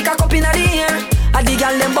 Pacifica cup in the air. A the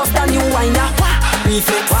girl them bust a new wine.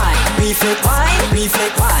 Reflex wine, reflex wine,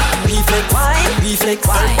 reflex wine, reflex wine, reflex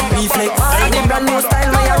wine, reflex wine. The brand new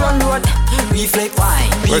style where you run road. Reflex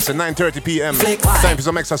wine. Well, it's at 9:30 p.m. Time for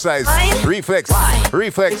some exercise. Reflex,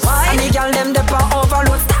 reflex. And the girl them the power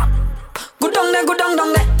overload. Stop. Go down there, go down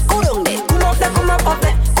there, go down there. Come up there, come up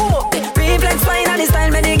there. Reflex fine and the style,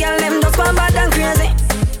 make the girl them just go bad and crazy.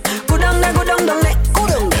 Go down there, go down there, go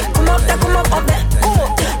down there. Come up there, come up there, go up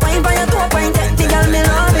there. Wine by your toe, point it, the girl me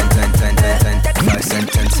love it. 5 cent,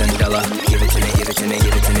 10 cent dollar. Give it to me, give it to me,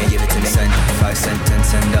 give it to me, give it to me. 5 cent, 10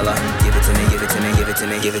 cent dollar. Give it to me, give it to me, give it to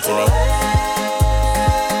me, give it to me.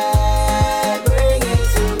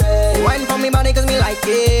 Wine for me body 'cause me like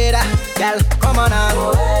it, girl. Come on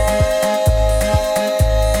now.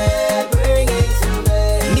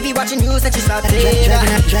 Watching news that you start driving up.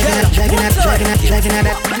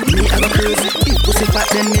 Me I go cruise. If pussy fat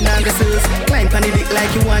then me nah go snooze. Climb on the dick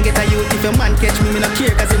like you want get a youth. If your man catch me, me no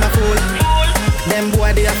care 'cause him a fool. Them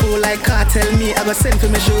boy they a fool like cartel. Me I go send for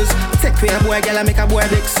me shoes. Take away a boy, girl I make a boy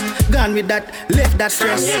vex. Gone with that, left that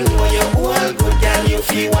stress. You know you all good, girl. You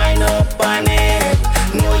feel wind up on it.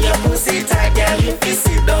 Know your pussy tight, girl. You feel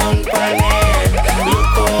sit down on it. Look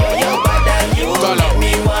how you bad and you make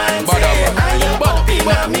me want it. And you puppy.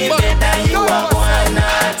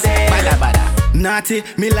 Naughty,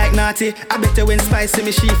 me like naughty. I better when spicy,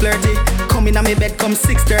 me she flirty. Come in on me bed, come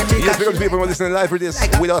 6:30. Yes, because people who are listening live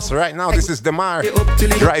with us right now. This is Demar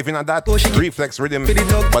driving at that Reflex Rhythm.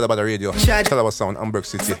 Badda Radio. Talawa Sound, Hamburg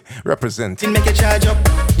City. Represent. Make a charge up.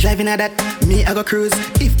 Driving at that, me I go cruise.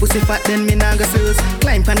 If pussy fat, then me nah go snooze.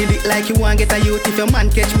 Climb on the dick like you want get a youth. If your man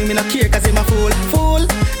catch me, me no care cause him a fool. Fool.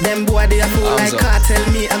 Them boy they a fool like cartel.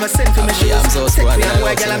 Me I go send for my shoes. Take me a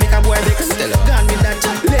boy, girl I make a boy vex. Gone with that,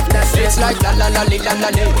 left that straight. It's like la la la li la la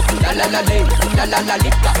li, la la la li, la la la li,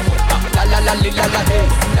 la la la li la la li,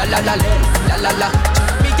 la la la li, la la la.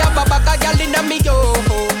 Me have a bag of gyal inna me yo,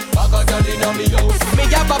 bag of gyal inna me yo. Me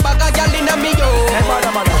have a bag of gyal inna me yo.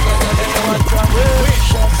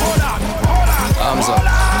 Arms up.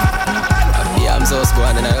 The arms up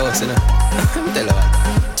going in the house, you know. Tell her.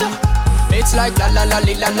 It's like la la la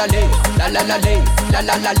li la la li, la la la li, la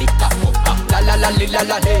la la li, la la la li la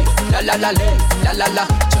la li, la la la li, la la la.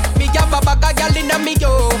 Me have a bag of gyal inna me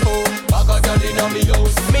yo, bag of gyal inna me yo.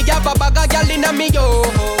 Me have a bag of gyal inna me yo,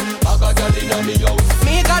 bag of gyal inna me yo.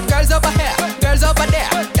 Me got girls over here, girls over there,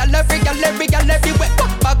 gyal everywhere.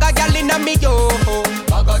 Bag of gyal inna me yo,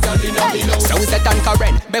 bag of gyal inna me yo. Sunset and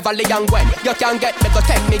Karen, Beverly and Gwen. You can't get me, go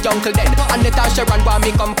take me uncle then. And Natasha and want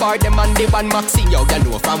me come for them and the one Maxine. Yo, you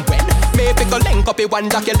know from when? Maybe go link up one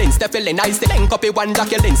Jacqueline, Stephanie nice. The link up one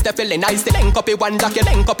Jacqueline, Stephanie nice. The link up one Jacqueline,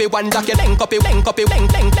 link up one Jacqueline, link up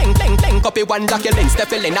one Jacqueline,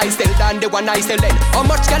 Stephanie nice. Still than the one I still in. How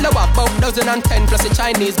much can you walk about 1,010 plus a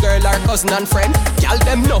Chinese girl or cousin and friend? Y'all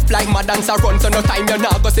them enough like my dancer run, so no time you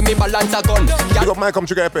now go see me balance a gun. Big up my come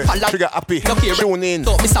trigger happy, trigger happy. Tune in.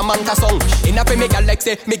 So Mr. Manka song. In a me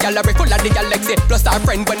galaxy, me gallery full of the galaxy. Plus our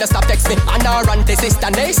friend when you stop text me, and our auntie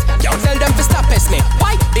sister nice. You tell them to stop text me.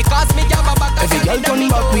 Why? Because me have a bag of every girl turn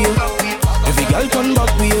back wheel. Every girl turn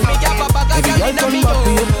back wheel. Every girl turn back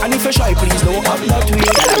wheel. And if you shy, please don't act that way.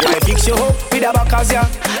 I fix you up with a back as ya.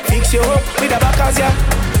 Fix you up with a back as ya.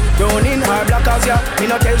 Down in her black as ya. Me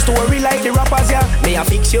not tell story like the rappers ya. Me a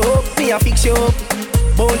fix you up, me a fix you up.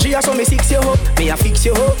 Bonji so me fix you up. Me a fix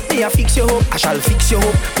you up, me a fix you up. I shall fix you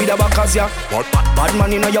up with a back as ya. Bad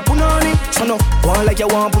man inna your punani. So no, go on like you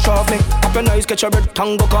want push off me. Up your nice catch a breath,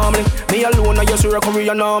 tango calmly. Me alone na you see a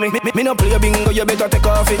Korean army. Me no play bingo, you better take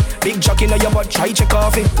off it. Big jack inna your butt, try check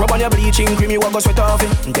off it. Rub on your bleaching cream, you a go sweat off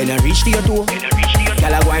it. Then I reach to your toe.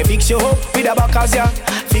 Girl I go and fix you up with a back as ya.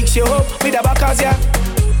 Fix you up with a back as ya.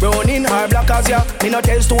 Brown in her black as ya. Me no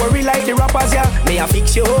tell story like the rappers ya. Me a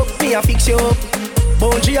fix you up, me a fix you up.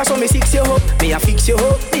 Bonji so me fix you up. Me a fix you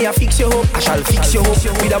up, me a fix you up. I shall fix you up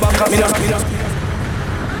with a back as ya.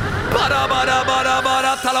 Badda, badda, badda,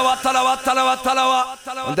 badda, Talawa, Talawa, Talawa, Talawa.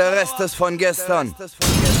 Und der Rest ist von gestern.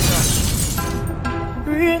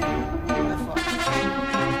 Real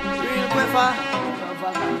Queffa.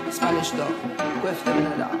 Spanish dog. Queff them in the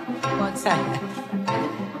dog. What's that?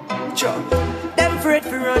 Sure. Them afraid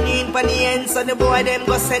for running pon the ends, so the boy them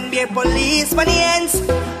go send their police pon the ends.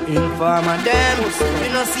 Informer them, you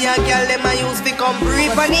know see a girl them a use fi come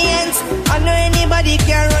brief pon the ends. I know anybody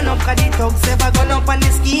can run up, cause the thugs ever gone up and the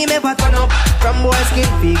scheme ever turn up. From boy skin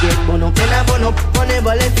fi get bun up, then a bun up,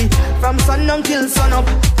 unable lefty. From sun down till sun up.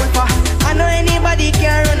 I know anybody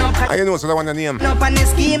can run up. I know so that one the name. Up and the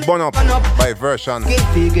scheme Bun Up by Version. Skin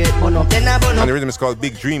fi get bun up, then a bun up. And the rhythm is called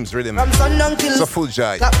Big Dreams Rhythm. From sun down till it's a full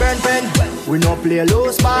jive. Burn. We no play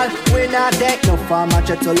loose ball. We not deck no farmer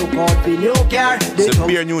jet to look out for new car. It's a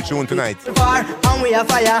beer new tune tonight. Far and we are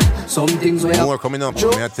fire. Some things we more coming up.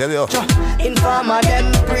 May I tell you? Informer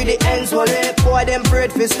them pretty ends will rape. Boy them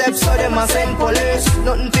afraid for steps so them a send police.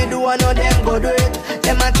 Nothing to do and no them go do it.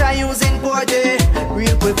 Them a try using 4G.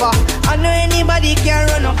 Real quicker. I know anybody can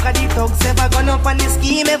run up. Cause the thugs ever gone up and the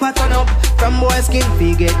scheme ever turn up. From boy skin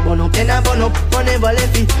fi get bun up, then a bun up, unable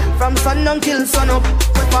lefty. From sun down till sun up.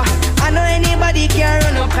 Quicker. I know anybody can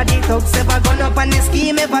run up. Cause the thugs ever gone up and the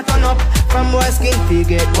scheme ever turn up. From boy skin fi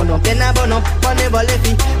get bun up, then a bun up, unable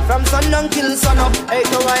lefty. From sun down till sun up. Hey,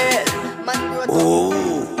 go ahead.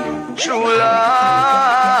 Oh, true lion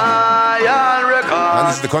record. And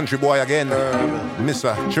this is the country boy again,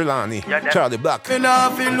 Mr. Trelawney, Charlie Black. Me nah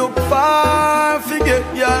fi look far, forget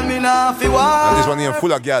y'all. Me nah fi walk. And this one here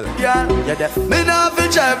full of gal. Me nah fi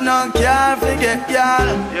drive no car, forget y'all.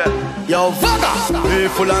 Yo, Badda, me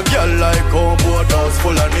full of gal like combo doors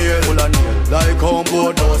full of nail, like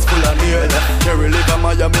combo doors full of nail. Carry live in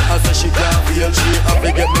Miami, I say she can't feel. She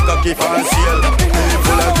happy get me cocky for sale. Me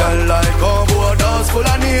full of gal like combo doors full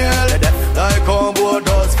of nail, like combo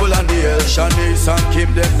doors full of nail. Shanice and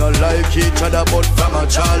Kim them no like it. each other, but from a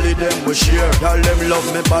Charlie them we share. Y'all them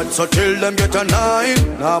love me bad, so till them get a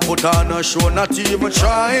 9. Now put on a show, not even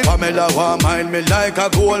trying. Pamela want mind me like a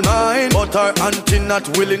gold mine, but her auntie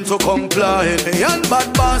not willing to comply. Me and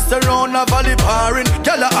bad boss around a valley parring.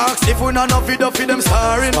 Girl ask if we not enough video for them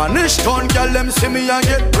starring. Manish town girl them see me and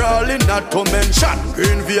get brawling. Not to mention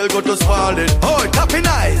Greenville go to Spalding. Oh, tapping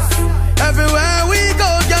eyes. Everywhere we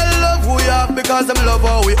go, girl love we have because them love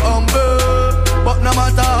how we humble. But no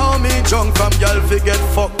matter how me drunk from girl forget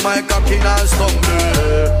fuck my cocky and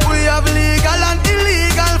stumble. We have legal and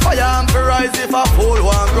illegal fire and rise if a fool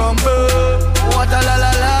want grumble. What a la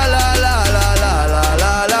la la la la la la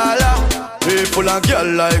la la la. People and girl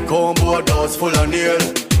like combo doors full of nail.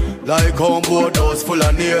 Like combo doors full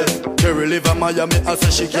of nail. Carry live in Miami, I say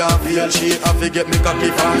she can't feel. She have to get me cocky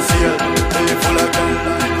from sale. People and girl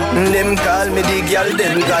like them call me the girl,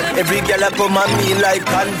 them got every girl a come on me like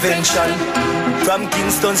convention. From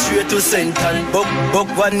Kingston straight to Senton, book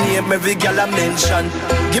one name, every girl a mention.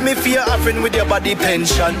 Give me fear offering with your body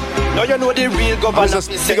pension. Now you know the real governor. I was just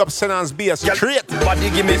pick up Senance B straight. Body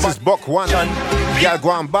give me this is Buck One. Girl go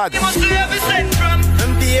on bad. You must be every cent from.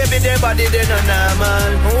 Baby, their body they no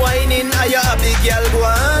normal. Whining, are you a big girl go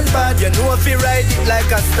on bad? You know if you ride it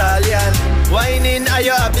like a stallion. Whining, are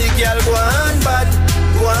you a big girl go on bad?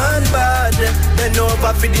 Go on bad. Then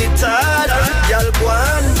over for the tad. Girl go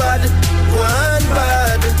on bad. Go on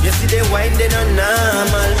bad. You see they whine they no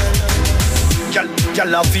normal.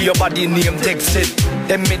 Girl, I feel your body name text it.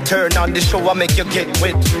 Then me turn on the show and make you get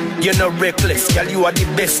wet. You're not reckless, girl, you are the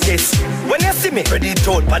bestest. When you see me, ready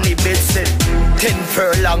told on the bed set. 10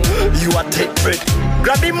 furlong, you are take bread.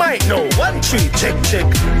 Grab the mic now, 1 3, check.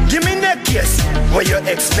 Give me neck, yes, what you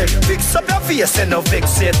expect. Fix up your face and no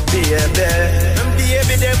vex it, baby.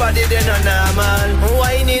 Baby, their body they no normal.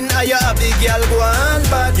 Whining, are you a big girl go on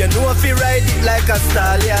bad? You know if you ride it like a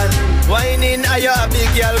stallion. Whining, are you a big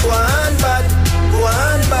girl go on bad? Go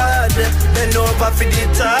on bad. Then over for the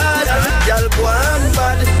tad. Girl go on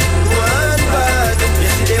bad. Go on bad. You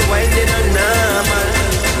see they whine they no normal.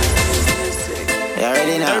 You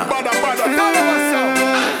ready now? Badda.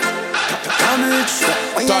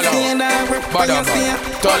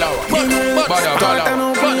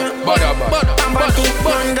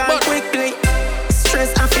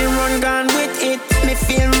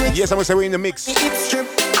 Yes, I'm gonna say we're in the mix.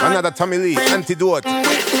 Another Tommy Lee, Antidote.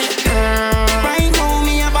 Right now,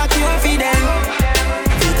 me about you for them.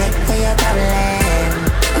 You take for your problem.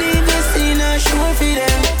 Never seen a show for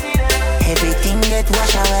them. Everything get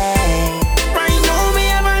washed away. Right now, me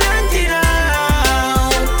have an antidote.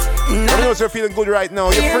 I know you're feeling good right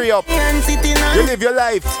now. You're free up. You live your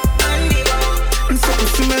life. I'm so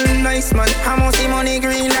smelling nice, man. How much money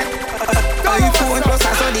green like? iPhone plus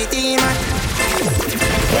I saw the team, man.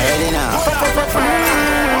 Ready now.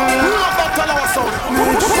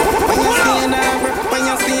 When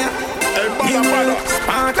you see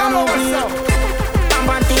spark and open.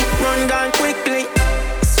 Somebody run down quickly.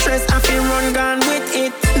 Stress I feel run down with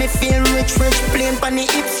it. Me feel rich, plain pon the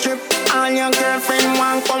hip strip. All your girlfriend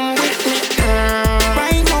want come with me.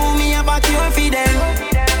 Right now me about you for them.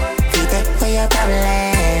 You take for your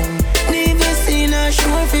problem. Never seen a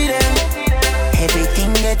show for them.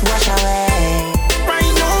 Everything get washed away.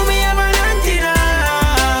 Right now me have an antidote.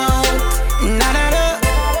 Nada.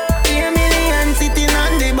 Hear million sitting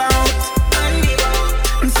on the boat.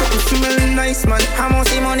 I'm so smelling nice, man. How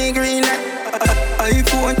much money green like?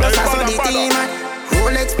 iPhone plus I saw the team, man.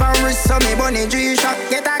 Rolex Paris, so me bunny G-Shock.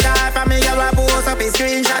 Get a car from me, you a post up a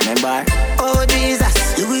screenshot. Remember? Oh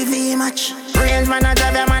Jesus, you will be much. Range man a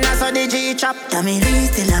drive, man I saw the G-Chop. Tommy Lee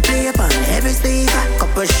still a play upon every speaker.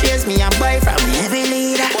 Couple shares me and buy from every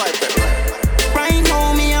leader. Right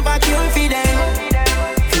now me about you for them.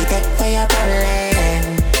 You take for your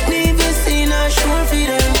problem. Never seen a show for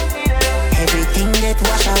them. Everything get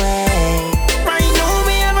washed away. Right now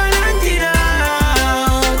me have an antidote.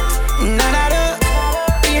 Nada.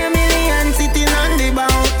 Hear million sitting on the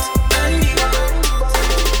boat.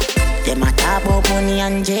 Them a talk about money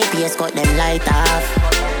and JPS cut them light off.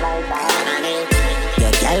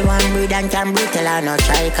 Your girl want breed and can breathe till I no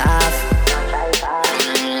strike off.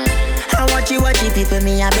 I watch you people,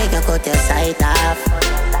 me I beg you cut your sight off.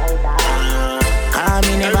 Cause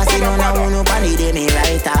me never see none of one up and they day me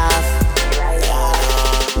right off.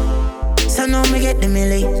 So now me get the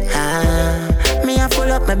milli, me a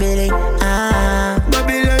full up my belly,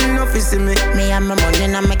 Babylon no fi see me. Me and my money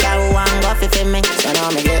and my car and go fi me. So now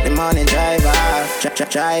me get the money, drive off,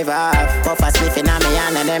 drive off. Puff a sniffing on me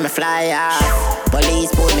hand and then me fly off.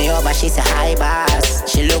 Police pull me over, she say hi boss.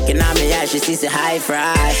 She looking at me as she sees the high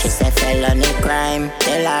fry. She say felony crime.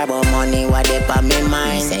 Tell her about money, what they on me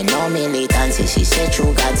mind. Say no militancy, she say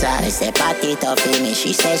true God's eye. Say party tough in me,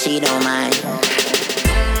 she say she don't mind.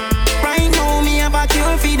 Right now me have a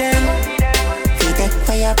cure for them. Fi take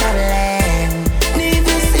for your problem. Need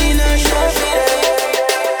to see no show for them.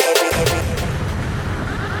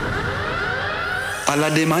 All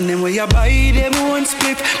of them and them where you buy them one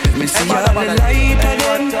split. Let me see all the light of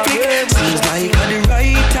them pick. Seems like at the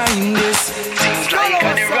right time this. Seems like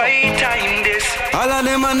at the right time this. All of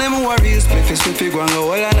them and them worries. Spiffy go and go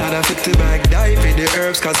all another 50 bag. Die for the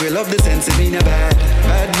herbs cause we love the sense of being a bad.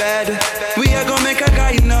 We are gonna make a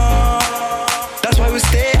guy know. That's why we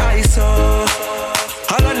stay ISO.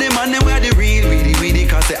 All of them and them we are the real weedy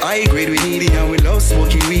cause the high grade we need it. And we love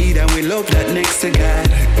smoking weed and we love that next to God.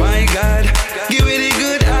 My God, give it a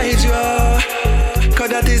good eye, Joe. Cause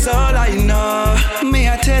that is all I know. Me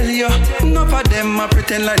I tell you, enough of them I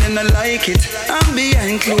pretend like them not like it. And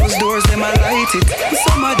behind closed doors them I light it.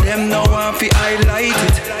 Some of them now want to highlight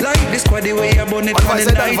it. Like this squad the way I burn it on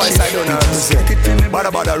the night shift. Get it for me, Badda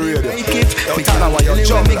radio. Like it. Me tell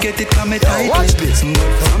you when me get it come me tight. Watch this.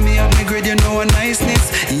 For me have me grade you know a niceness.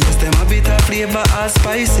 Yes them a bit of flavor as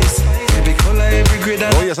spices. Every color, every grade.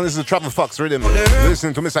 Oh yes, and this is the Travel Fox rhythm.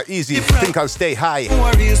 Listen to Mr. Easy, Think I'll Stay High.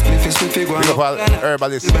 Pick up all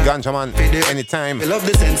herbalist, ganja man, anytime. We love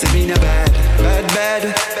the sense of being a bad.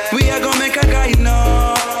 We are gonna make a guy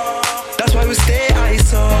know. That's why we stay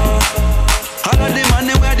ISO. All of them and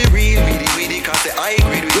them we are the real weedy cause the high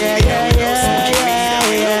grade we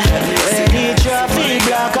Yeah. Ready traffic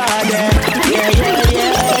block all them.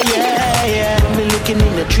 Yeah. When we looking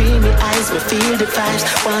in the dreamy eyes, we feel the vibes.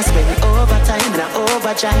 Want spend overtime and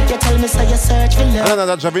overdrive. You tell me so you search for love.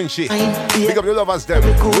 Another Da Vinci. Pick up the lovers them.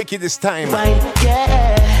 Wicked this time.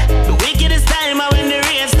 Yeah. The wickedest time when the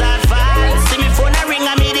rain start fall. See me phone a ring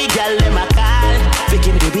and me the girl them a call. They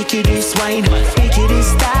give me the wickedest wine,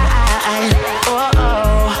 wickedest style.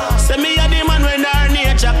 Oh. Send me a the man when our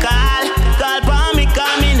nature call. Call for me,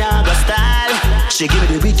 call me now go style. She give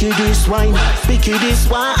me the wickedest wine, wickedest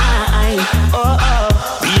wine. Oh.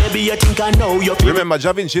 Baby, you think I know you. Remember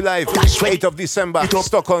Da Vinci Live, 8th of December,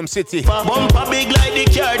 Stockholm City. Bumper big like the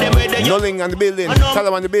car, them with the Nolling on the building,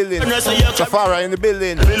 Salam on the building, Safari in the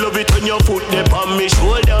building. Me love it when your foot dip on me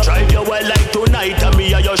shoulder. Drive your well like tonight and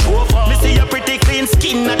me a your chauffeur. Me see your pretty clean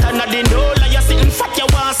skin, not another no. Like you sitting fat, you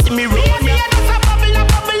want see me roll me. Bubble up.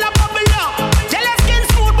 Tell your skin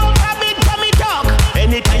smooth, bumper big, come me talk.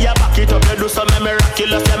 Anytime you back it up, you do something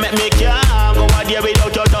miraculous. You make me can't go out there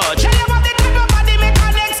without your touch.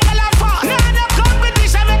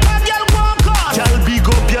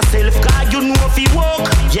 Yourself, cause you know if you walk.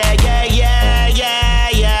 Yeah.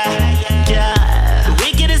 The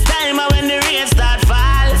wickedest time when the rain start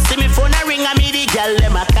fall. See me phone a ring and me the girl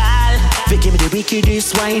them a call. They give me the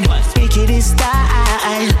wickedest wine, wickedest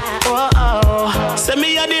style. Oh. Send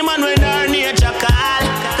me a the man when her nature call.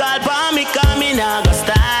 Call for me, call me now go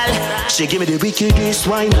style. She give me the wickedest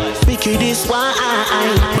wine, wickedest wine.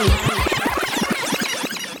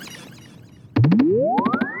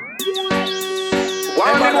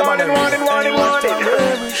 Warning.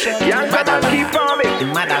 Young better keep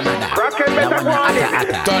farming. Rocket better warning.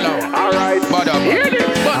 Alright, hear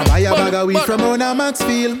this. I buy a bag of weed from Rona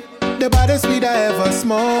Maxfield, the baddest weed I ever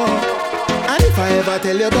smoked. And if I ever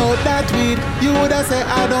tell you about that weed, you woulda say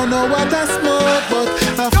I don't know what I smoke. But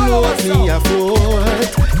I float.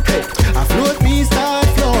 Hey, I float me, start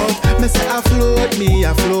float. Me say I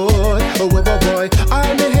float. Oh boy,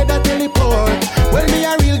 all me head a teleport. Well, me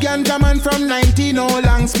a real ganja man from 19 oh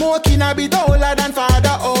long. Smoking a bit older than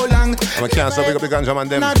father oh long. I can't stop pick up the ganja man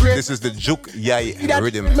them. This is the Juke Yai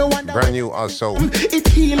rhythm. Brand new also.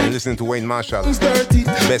 I'm listening to Wayne Marshall.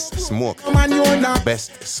 Best smoke.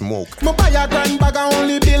 Best smoke. Me buy a grand bag and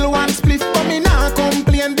only bill one spliff, but me nah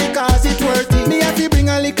complain because it worth it. Me have to bring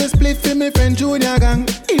a little spliff for me friend Junior gang.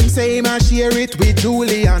 Him say him a share it with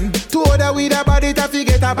Julian. Two other with a body to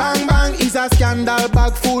forget a bang bang. Is a scandal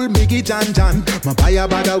bag full Miggy Jan. Me buy a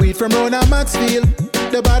bag of weed from Rona Maxfield,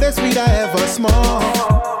 the baddest weed I ever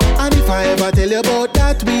smoked. And if I ever tell you about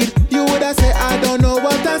that weed, you woulda say I don't know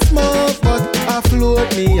what I smoke. But I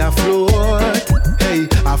float. Hey,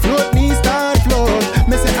 I float me, start float.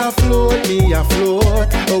 Me say I float.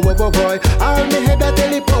 Oh boy, all me head a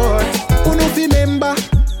teleport. Who no fi remember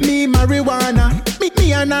me marijuana?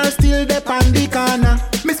 Me and her still dep on the corner.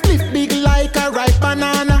 Me split big like a ripe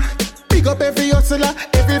banana. Big up every hustler,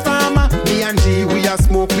 every farmer. Me and G, we a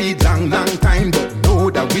smoke weed long time, but know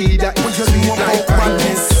that weed a is sweet like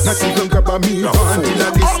ice. Not even grab a me until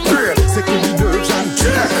a this second version.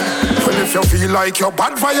 Well, if you feel like your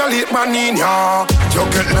bad violate man in ya. You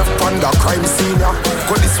get left on the crime scene ya.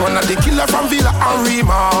 Cause this one of the killer from Villa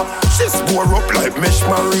Arima. She's bore up like Mesh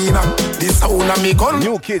Marina. This sound of me gun.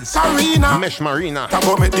 New kids. Arena. Mesh Marina. That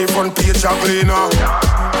go make the front page a cleaner.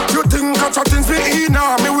 You think I chat things me in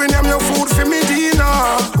me win them your food for me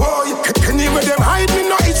dinner. Boy, anyway them hide me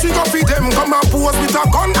no itch we go feed them. Come and pose with a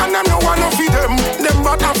gun and I no wanna feed them. Them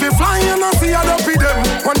but have to fly and I see how to feed them.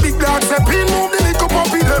 One big dog say pin move the little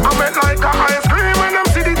puppy them. I met like a ice cream when them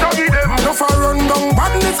see the doggy them. No for run down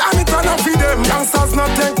badness and it wanna feed them. Youngsters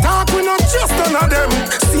not take talk we not just none of them.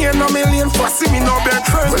 Seeing a million fussy me no bed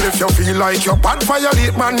friend. Well if you feel like your bad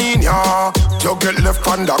violate man in ya, you get left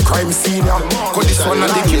on the crime scene ya. Cause this one of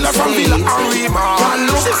the killer from Villa Arima.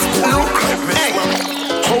 Look, hey.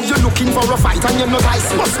 How you looking for a fight and you're not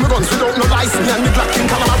license? Bust me guns without no license. Me and me Glock in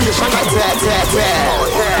collaboration like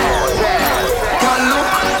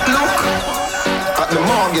look at the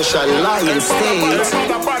mortgage at Lion State.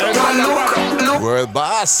 Look. World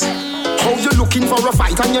boss. How you looking for a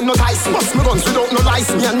fight and you're not license? Bust me guns without no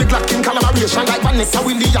license. Me and me Glock in collaboration like Vanessa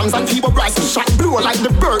Williams and Phoebe Bryson. Shot blow like the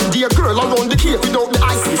birthday girl around the cake without the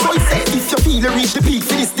icing. So he said if you feel you reach the peak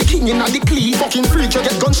for this, the king in the cleat. Fucking freak, you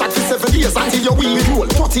get gunshot for 7 years until your wheel roll.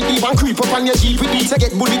 40 even creep up on your jeep with it. You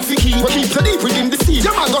get bullet for key. We keep you deep within the sea.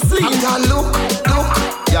 Your man go sleep. And ya look.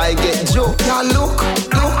 Yeah, I get joke. Yeah, look.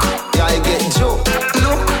 Yeah, I get joke.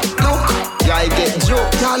 Look. Yeah, I get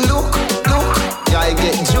joke. Yeah, look. Yeah, I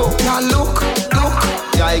get joke. Yeah, look.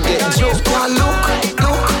 Yeah, I get joke. Yeah, look.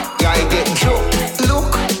 Yeah, I get joke. Look.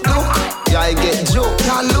 Yeah, I get joke.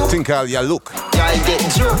 Yeah, look. Think I'll ya look. Yeah, I get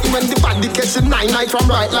joke. When the body catch a 9-9 from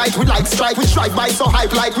bright light, we like strike, we strike by so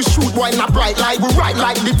hype like we shoot boy not bright light, we ride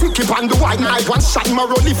like the ticket on the white night. One shot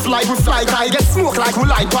marrow lift like we fly high, get smoke like we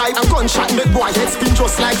light pipe, and gunshot make boy head spin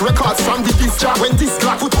just like records from the disc jack. When this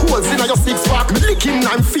Glock put holes in your 6-pack, me lick him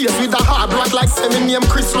I'm fierce with a hard rock like semi name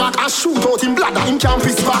Chris Rock, and shoot out him bladder in camp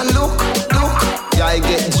his fan. Look. Yeah, I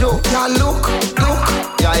get joke. Yeah, look.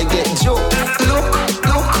 Yeah, I get joke. Look.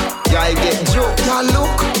 Yeah, I get joke. Yeah,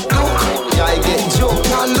 look. Yeah, I get joke.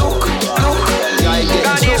 Yeah, look. Yeah, I get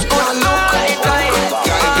joke. Yeah, look.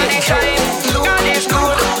 Yeah, I get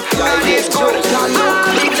joke. Yeah, I get joke. Yeah, look.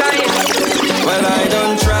 Well, I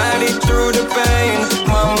done tried it through the pain.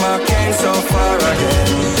 Mama came so far again.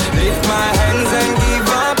 Lift my hands and give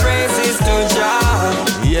our praises to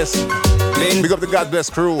Jah. Yes. Big up the God Bless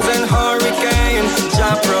crew. And hurricane,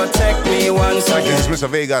 Jah protect me once again. This is Mr.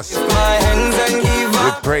 Vegas. Lift my hands and give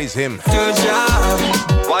we praise him. To Jah.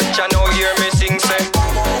 Watch I know hear me sing say.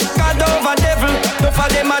 God over devil, enough of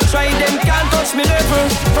them I try them can't touch me level.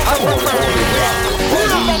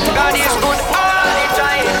 God is good all the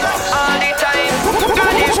time, all the time.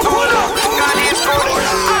 God is good, God is good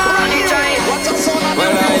all the time.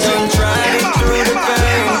 Well I done tried it through the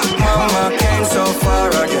pain. Mama came so far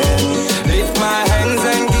again. Lift my hands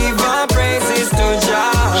and give our praises to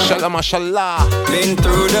Jah. Shalom, mashallah. Been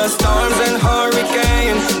through the storms and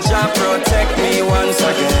hurricanes. Jah protect me once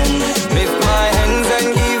again. Lift my hands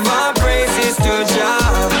and give our praises to Jah.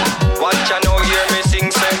 Watch I know hear me sing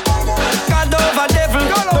say. God over devil,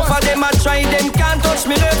 over them I try them can't touch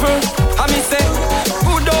me level. I me say,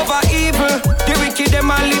 good over evil. The wicked them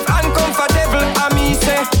I live uncomfortable. I me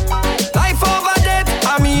say, life over death.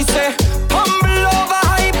 I me say, humble over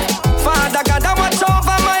hype. Father God I watch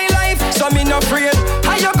over my life, so me no afraid.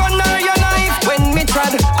 How you gonna your knife when me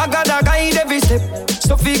trod? I gotta guide every step.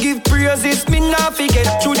 So forgive praises, me not forget.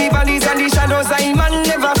 Through the valleys and the shadows, I man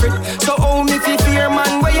never fret. So oh me fi fear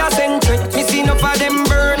man where you send threat. Me see enough of them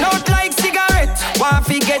burn out like cigarette. Want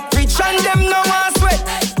fi get rich and them no want sweat.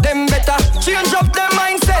 Them better change up their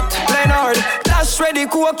mindset. Leonard, dash ready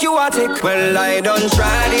coke you a take. Well I done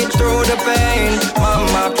tried it through the pain.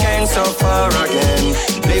 Mama came so far again.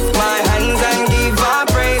 Lift my hands and give our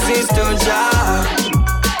praises to Jah.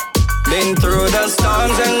 Been through the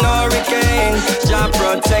storms and hurricanes. Jah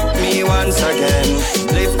protect me once again.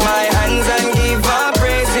 Lift my hands and give our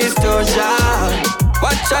praises to Jah.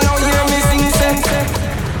 Watch I know hear me sing say.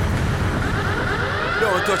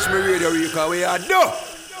 Don't touch me radio, Rico. We are do.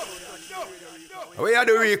 We are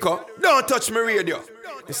the Rico. Don't touch me radio.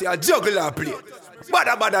 You see a juggler play.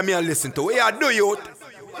 Badda me and listen to. We are do youth.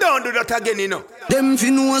 Don't do that again, you know. Them fi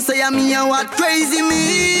know say I'm me and what crazy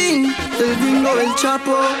mean. They'll bring go El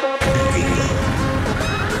Chapo.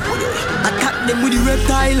 Attack them with the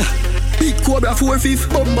reptile. Big Cobra 4-5.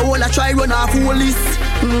 Bumba wall I try run off police.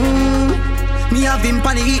 Me have him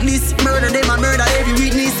panic hit list. Murder them and murder every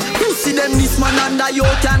witness. You see them this man under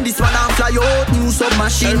yacht and this man and fly out. New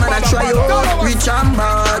submachine man I try out. Rich and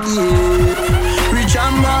bad, yeah. Rich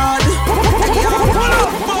and bad.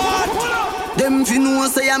 Them you know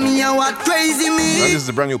say I'm me and what crazy me. Now this is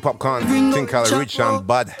the brand new popcorn thing called Rich and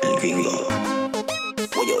Bad.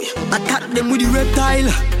 Attack them with the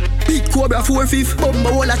reptile. Big Cobra 4-5.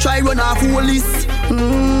 Bumba wall I try run off whole list.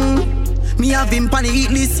 Me have him pan the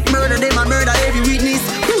hit list. Murder them and murder every witness.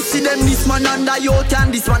 Pussy them this man under yacht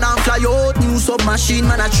and this one I'm fly out. New submachine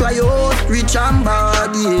man I try out. Rich and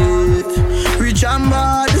bad, yeah. Rich and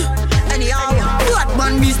bad. Anyhow, black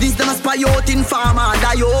man business them a spy out in farmer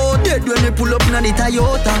die out. Dead when they pull up in the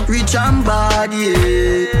Toyota. Rich and bad,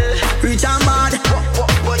 yeah. Rich and bad.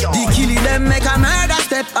 The killing them make a murder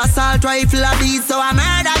step. Assault rifle a beat so a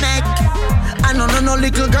murder make. I no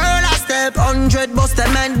little girl a step. 100 bust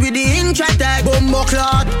them end with the Intratec. Bumbo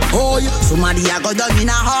clot. Oh, somebody a go down in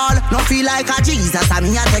a hall. No feel like a Jesus and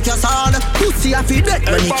me a take your soul. Pussy a feel dead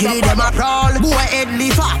when you kill them a crawl. Boy head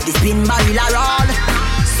leaf off the spin barrel a roll.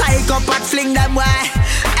 Psychopath fling them way.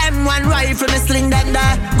 M1 rifle me sling them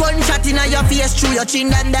there. Gunshot in your face through your chin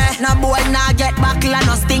them there. Now boy nah get back and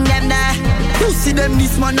no sting them there. Pussy them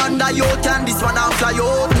this man under yacht and this one out fly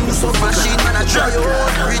out. New submachine man a try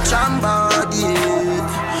out. Rich and bad,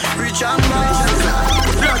 yeah. Rich and bad.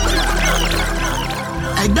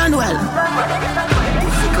 I done well.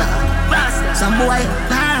 Some boy,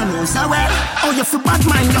 know so well. Oh, you feel bad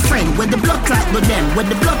mind your friend. With the blood clot with them. With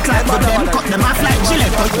the blood clot with them. Cut them off like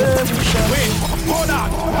Gillette. Wait, hold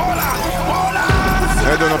on.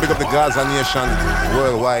 I don't know, pick up the Gaza Nation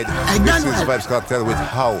worldwide. This is Vibes Cartel with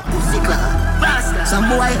How. Some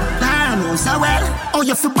boy, know so well. Oh,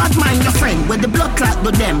 you feel bad mind your friend. With the blood clot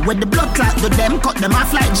with them. With the blood clot with them. Cut them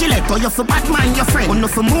off like Gillette. Oh, you feel bad mind your friend. Oh, no,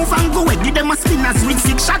 for move and go away. Give them a spinners with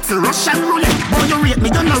 6 shots for Russian roulette. Oh, you rate me,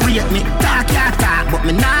 you no rate me. Talk, but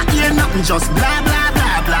me not hear nothing. Just blah, blah,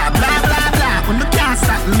 blah, blah, blah, blah, blah. When you can't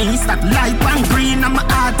stop me, stop light and green. I'm a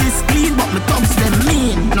artist clean, but me thugs them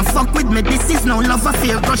mean. No fuck with me, this is no love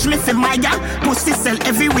affair. Crush me for my gal, pussy sell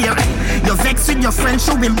everywhere. You vex with your friend,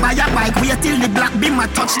 show him buy a bike. Wait till the black beam a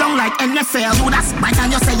touchdown like NFL. Who that? Bite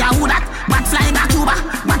and you say ya who that? Bat fly back Cuba.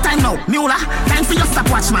 What time now? Mula. Time for your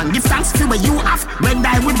stopwatch man. Give thanks for what you have. Red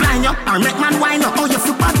die we blind you, or make man wine up. Oh you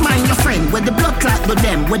for bad mind your friend. With the blood clot with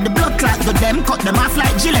them. With the blood clot with them. Cut them off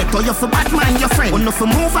like Gillette. Oh you for bad mind your friend. Oh no for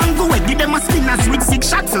move and go away. Give them a spinners with 6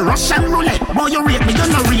 shots for Russian roulette. Boy you rate me, you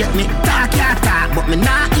no rate me. Talk, but me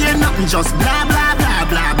not hear nothing. Just blah blah blah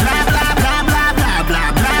blah blah blah blah blah blah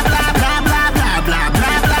blah blah blah blah blah blah blah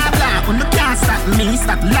blah blah blah. When you can't stop me,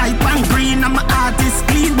 stop light and green. I'm a artist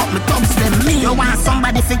clean, but me thugs them mean. You want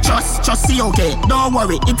somebody for trust see okay. Don't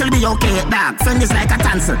worry, it'll be okay. Dog, friend is like a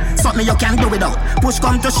dancer. Something you can do without. Push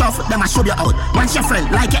come to shove, them I show you out. Once your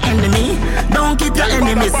friend like your enemy, don't keep your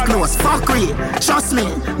enemies close. Fuck real, trust me,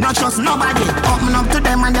 not trust nobody. Open up to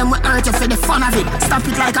them and then we hurt you for the fun of it. Stop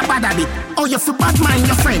it like a bad habit. Oh you for bad mind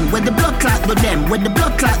your friend. With the blood clot with them. With the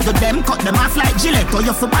blood clot with them. Cut them off like Gillette. Oh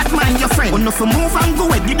you for bad mind your friend. Oh no for move and go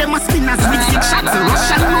away. Give them a spinners with 6 shots for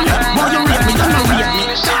Russian roulette. Boy you rate me, you no rate me.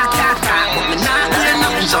 Talk, but me not hear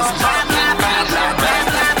nothing. Just blah blah blah blah blah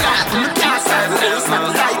blah blah. Me can't stop me, stop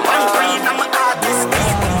light and green. I'm a artist.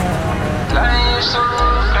 Life so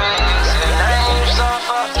crazy, life so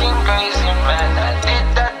fucking crazy, man. I did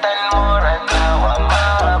that and more, and now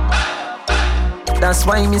I'm up. That's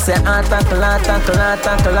why me say tackle.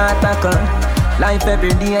 Life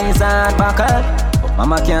every day is hard buckle.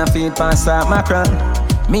 Mama can't feed past that mackerel.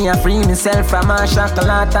 Me a free myself from a shackle.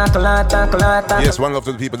 Yes, one love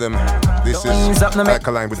to the people them. This is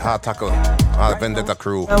Alkaline with Hard Tackle. Our Vendetta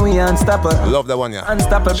crew. We unstoppable. Love that one, yeah.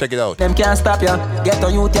 Unstoppable. Check it out. Them can't stop ya. Get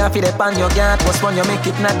on you, can't feed up on your gate. What's when you make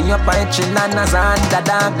it not the upper edge and as a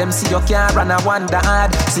underdog. Them see your car and I wonder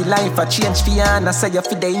hard. See life a change for ya and I say you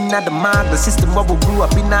feed the inna the mark. The system where we grew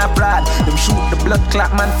up in abroad. Them shoot the blood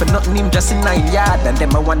clot man for nothing him just in a yard. And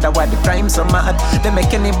them I wonder why the crimes so mad. They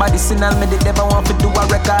make anybody sin and me they never want to do a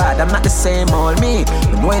record. I'm not the same old me.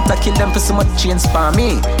 Them want to kill them for so much change for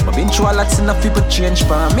me. But been through a lot enough people change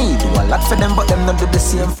for me. Do a lot for them but them not do the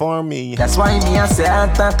same for me. That's why me I say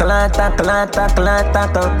tackle.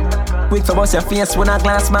 Quick for bust your face when a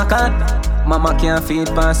glass back on. Mama can't feed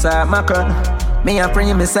past that mackerel. Me I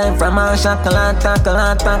free myself from a shackle.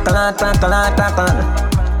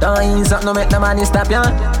 Don't ease up, no make the money stop ya.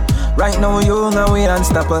 Right now you and we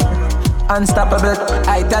unstoppable. Unstoppable.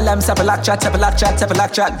 I tell them stop a lock chat.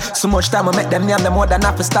 So much time I make them name them more than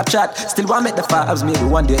half a stop chat. Still want make the fives, maybe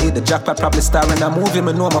one day hit the jackpot. Probably star in a movie,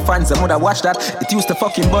 me know my fans, them would have watched that. It used to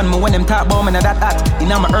fucking bun me when them talk about me and that. In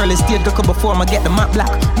my early stage, go before I get the map black.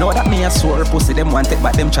 Know that me I swore pussy, them want it,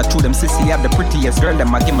 but them chat through them sissy have the prettiest girl,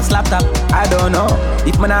 them I give me slap top. I don't know.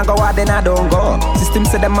 If man I go out, then I don't go. System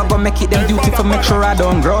say them I go make it them duty for make sure I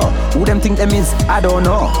don't grow. Who them think them is? I don't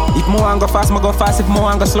know. If more I go fast, I go fast. If more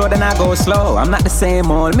I go slow, then I go slow, I'm not the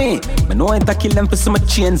same old me. I know I ain't to kill them for some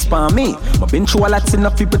change for me. I been through a lot,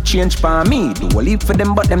 enough people change for me. Do a leap for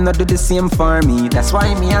them, but them not do the same for me. That's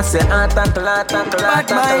why me I say, bad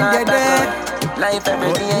mind dead. Life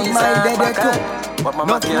every day is a but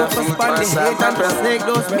mama can't feed myself.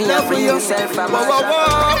 Me I free myself and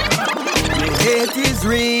myself. Hate is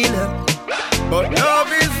real, but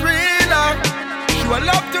love is realer. Show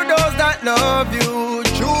love to those that love you.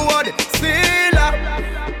 True word, sealer.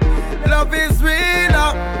 Love is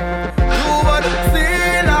realer. True word,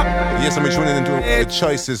 sealer. Yes, I'm tuning into the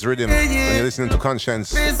Choices rhythm, and you're listening to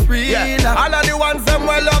Conscience. It's real. Yeah. All of the ones them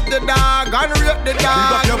well love the dog and rip the dog.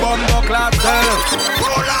 Pick up your bumbo class.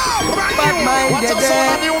 Bad mind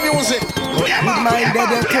dead.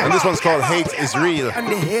 And this one's called Hate is Real. And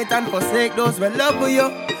the hate and forsake those who love you.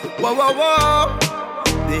 Whoa, whoa, whoa.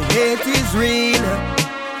 The hate is real,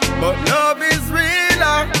 but love is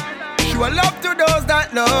realer. Show love to those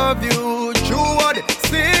that love you. True word,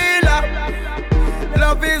 sealer.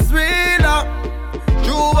 Love is realer.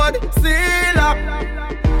 True word, sealer.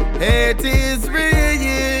 Hate is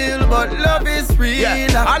real, but love is real.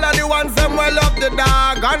 Yeah. All of the ones them well love the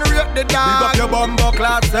dog and rip the dog. Pick up your bumbo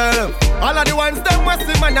class self. All of the ones them will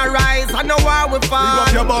see man arise. I know why we fall. Pick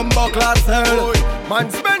up your bumbo class self.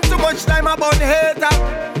 Man spend too much time about hater.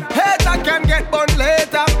 Hater can get burned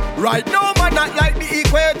later. Right now man not like the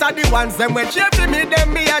equator. The ones them will shaping me,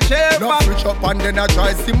 them me a shaper. Not switch up and then I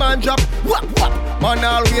try see man drop. Whap whap. Man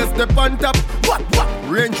always step on top. Whap whap.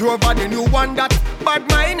 Range Rover the new one that. Bad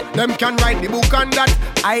mind, them can write the book on that.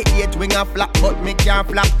 I hate wing a flap, but me can't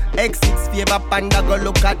flap. X6 favor panda, go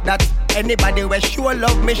look at that. Anybody where show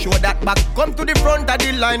love, me show that back. Come to the front of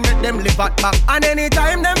the line, make them live at back. And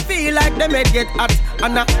anytime them feel like them head get hot,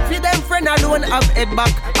 and feed them friend alone have head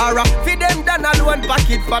back. Or feed them dan alone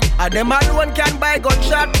pocket fat. And them alone can buy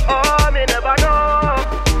gunshot. Oh, me never know.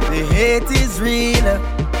 The hate is real,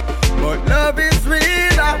 but love is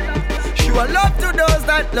realer. Show love to those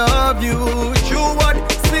that love you. True one,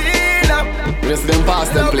 sealer. Rest them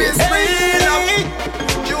past them place.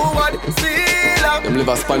 True one, sealer. Them live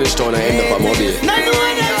a Spanish town and end up a mobile.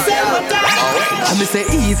 I me say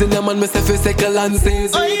easy, them man me say for second and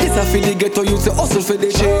says it's a for the ghetto youth, say hustle for the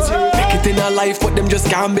chase. Make it in a life, but them just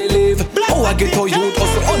can't believe. Oh, I get to youth,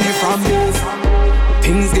 hustle only from this.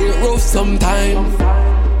 Things get rough sometimes,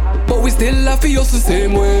 but we still have to hustle the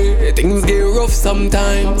same way. Things get rough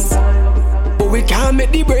sometimes, but we can't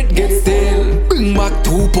make the bread get stale. Bring back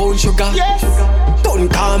 2 pound sugar. Yes. Don't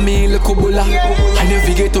call me little bulla. I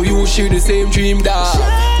never get to you share the same dream that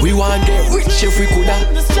we want get rich if we coulda.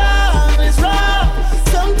 The struggle is rough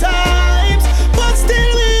sometimes, but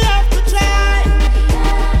still we have to try.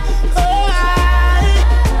 Oh,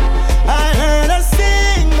 I heard a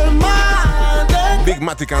single mother. Big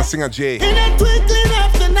Matic and Singer J. In a twinkling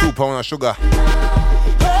of the night. 2 pound of sugar.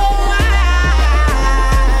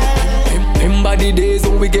 Remember the days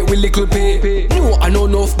when we get with little pay. No, I know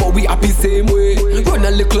enough, but we happy same way. Run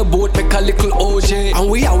a little boat, make a little OJ. And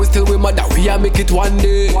we always tell we mother we a make it one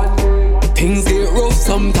day. Things get rough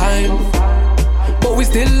sometimes, but we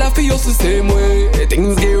still have to hustle the same way.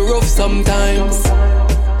 Things get rough sometimes,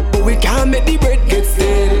 but we can't make the bread get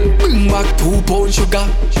stale. Bring back 2 pound sugar.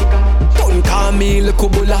 Don't call me little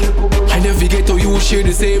bulla. I never get to you share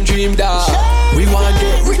the same dream that we want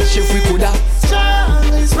get rich if we coulda.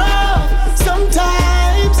 Struggle is rough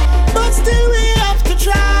sometimes, but still we have to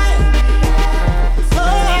try.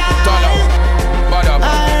 I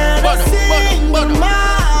heard a single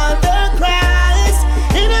mother cries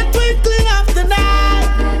in a twinkling of the night.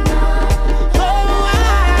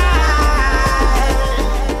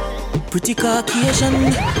 Pretty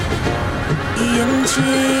Caucasian, EMG,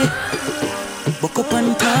 buck up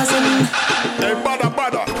and thousand. Hey, Badda.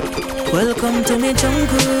 Welcome to me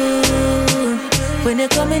jungle. When you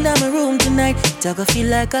come in my room tonight, it's gonna feel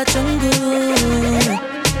like a jungle.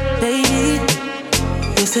 Baby,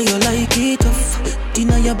 you say you like it tough.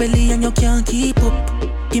 Dinner your belly and you can't keep up.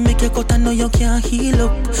 You make your cut and know you can't heal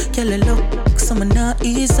up. Girl, look, someone not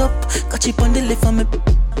ease up. Got you on the left and me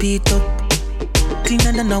beat up.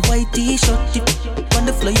 Cleaner than a white t-shirt. On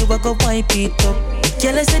the floor you a go wipe it up.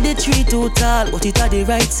 Girl, I said the tree too tall, but it are the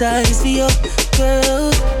right size for you,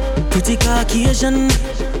 girl. Pretty Caucasian.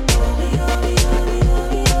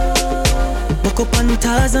 Buck up on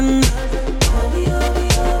thousand.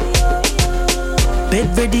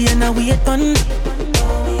 Bed ready and I wait on.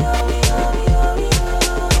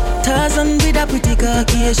 Tarzan with a pretty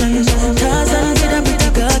Caucasian. Tarzan with a pretty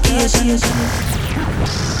Caucasian.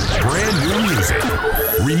 Brand new music.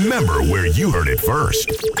 Remember where you heard it first.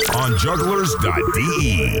 On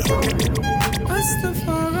jugglers.de.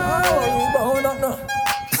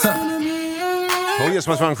 yes,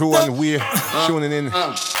 my fan crew, and we're tuning in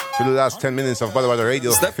to the last 10 minutes of Badda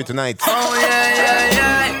Radio for tonight. Oh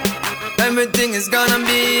yeah. Everything is gonna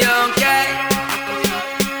be okay.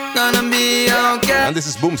 Gonna be okay. And this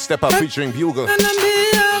is Boom Step Up featuring Bugle.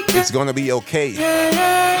 It's gonna be okay.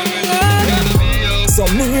 So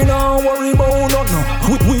me nah worry about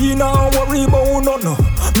nothing. We nah worry about nothing.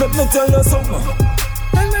 Let me tell you something.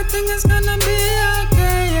 Everything is gonna be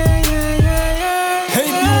okay. Hey,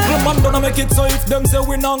 Bugle man gonna make it, so if them say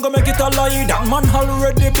we not gonna make it alive, that man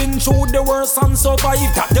already been through the worst and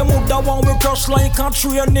survived. That them woulda want we crush like a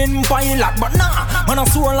training pilot, but nah, man a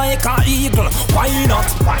soar like a eagle. Why not?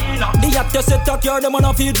 The yacht you set up here, them man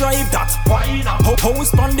a feel drive that. Why not?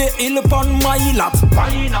 House on the hill upon my lot.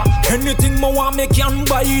 Why not? Anything more want me can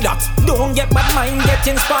buy that. Don't get bad mind, get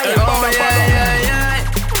inspired. Oh yeah.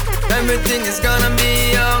 Everything is gonna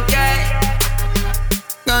be okay.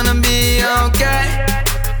 Gonna be okay.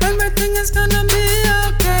 Everything is gonna be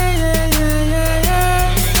okay.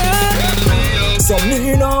 So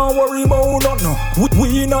me nah worry about nothing.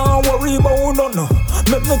 We nah worry about nothing.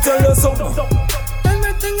 Let me tell you something.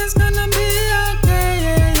 Everything is gonna be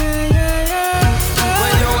okay.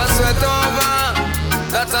 When you are sweat over,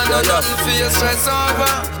 that's another for your stress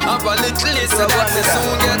over. Up a little list so that we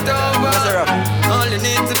soon get over. All you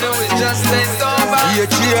need to do is just stay sober. Yeah,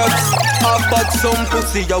 cheers. I've got some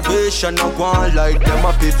pussy a wish and I want like them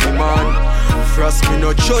a pity man. Frost me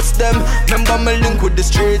no trust them. Remember me link with the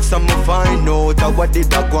streets and me find out that what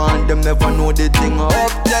did I want. Them never know the thing up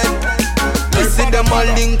then. Me see them a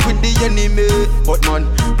link with the enemy, but man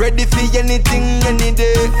ready for anything any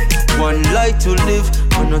day. One life to live,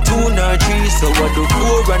 and a 2 nor 3. So what the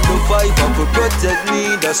 4 and the 5 I could protect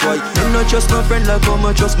me. That's why I'm not just my friend like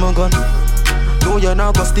I'm just my gun. No, you're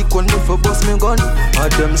not gonna stick on me for bust me gun. I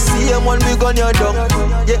them see him when me gun you down.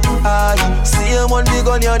 Yeah, I see him when me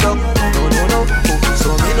gun you down. No.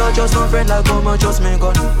 So me not just my friend like I'm just me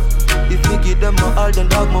gun. If me give them my all, then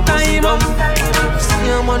dog my must be down. See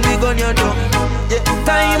him when me gun you down. Yeah,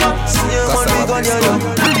 time up. See him when me gun you down.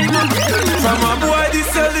 From a boy this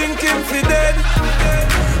a link him fi dead.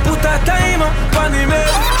 Put a time up on him head.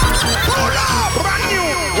 Hold up, brand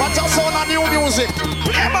new. What's a sound of new music?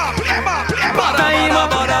 Play back. Time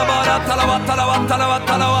up, bada, talawa. Time up.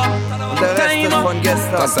 Time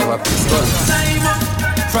up.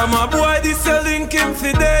 From a boy this a link him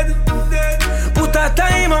fi dead. Put a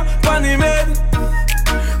timer on him head.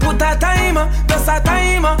 Put a timer, just a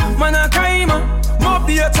timer. Man a crimer, mob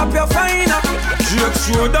the top your finer.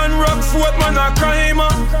 Drake Road and Rockford, man a crimer.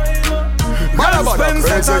 Man,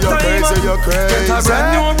 you're crazy. Get a brand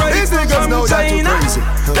new right These niggas know that you're crazy.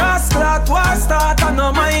 Just clock, war start and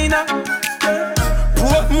no minor.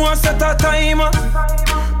 Put more set a timer.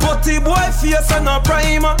 Putty boy face and a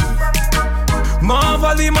primer.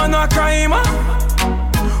 Marvelly man a crimer.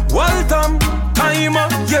 Welcome, timer.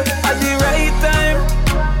 Yeah, at the right time.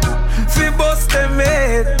 Fi bust them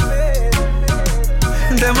head.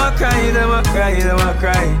 Them a cry.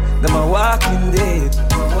 Them a walking dead.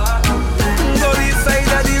 Go this side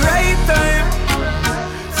at the right time.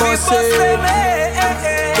 Fi bust them head.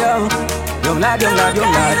 Young lad.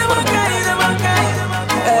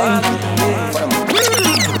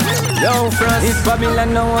 Yo, Frost, if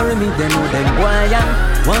Babylon no worry me, they know them boy.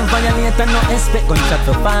 One violator, no expect gunshot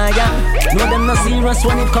for fire. Know them no serious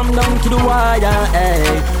when it come down to the wire.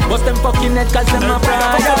 Hey, bust them fucking head cause them a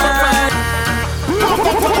prior.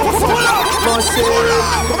 Boss it.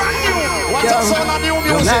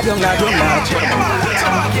 Young lad.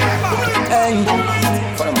 Hey,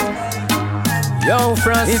 yo,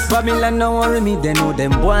 Frost, if Babylon no worry me, they know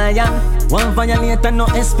them boy. One violator, no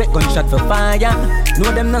expect gunshot for fire.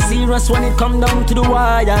 Know them not serious when it come down to the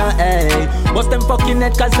wire. Hey, bust them fucking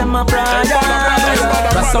head cause them a prior.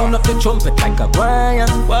 But sound up the trumpet like a choir.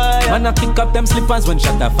 Man a pick up them slippers when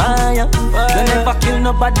shot a fire. They never kill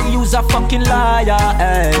nobody, use a fucking liar.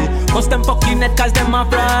 Hey, bust them fucking head cause them a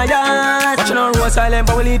prior. Watching our road silent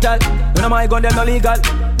but we lethal. None of my gun them no legal.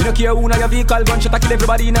 You don't care who na your vehicle, gunshot a kill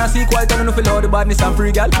everybody in a sequel. Turn on feel all the badness and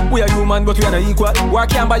free gal. We are human but we are not equal. War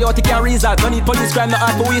can't buy out, it can't result. Don't need police crime, no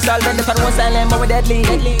art for whistle. Run the one silent but we deadly.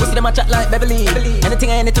 We see them a chat like Beverly. Anything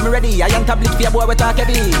I need to me ready. I am tablet for your boy we talk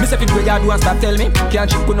heavy. Me say if we yard do and stop tell me. Can't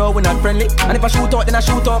chip no we not friendly. And if I shoot out then I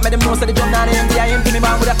shoot out. Make them know say the drum not empty. I empty me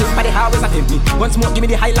man with a flip by the always attempt me. Once more, give me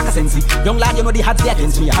the high like a sensi. Young lad, you know the odds they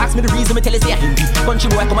against me. Ask me the reason, me tell you say I envy. Country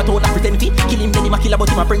boy come a told like pretend fee. Kill him, then him a kill about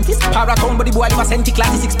him apprentice. Para town, but the boy live a centi.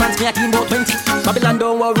 Class 6 pants, me a team about 20. Babylon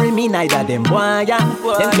don't worry me, neither them boy, yeah.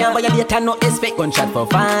 Them can't violate and no expect gunshot for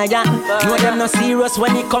fire. Know them no serious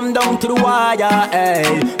when it come down to the wire,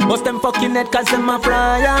 hey. Bust them fucking head cause them a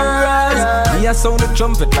friars. Me a sound the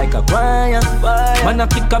trumpet like a choir. Man a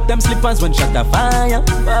pick up them slippers when shot a fire.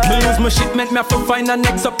 Me lose my shipment, me have to find a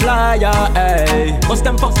next supplier, hey. Bust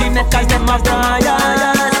them fucking head cause them a friars.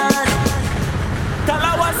 Tell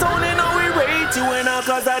our sound in how we rate you in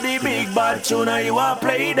cause of the big bad tune you a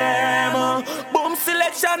play them. Boom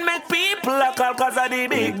selection make people a call cause of the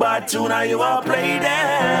big bad tune you a play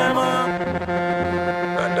them.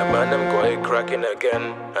 And the man them go cracking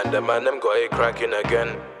again. And the man them go cracking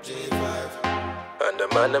again. And the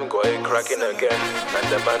man them go cracking again. And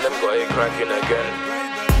the man them go cracking again.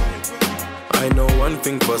 I know one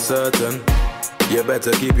thing for certain. You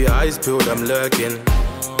better keep your eyes peeled, I'm lurking.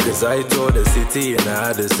 Cause I told the city in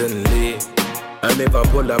Addison Lee. And if I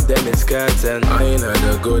pull up then it's curtain. I ain't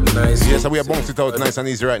had a good night. Yes, we are bounced it out nice and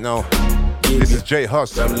easy right now. This is J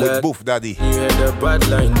Huss with Boof Daddy. You hear the bad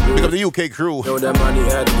line. Pick up the UK crew. Know the money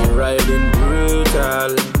had me riding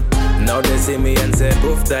brutal. Now they see me and say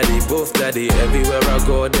Boof Daddy, Boof Daddy. Everywhere I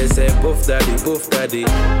go they say Boof Daddy, Boof Daddy.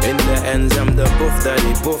 In the ends I'm the Boof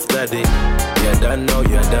Daddy, Boof Daddy. You done know,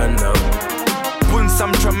 you done know. Boons,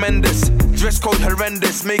 I'm tremendous. Dress code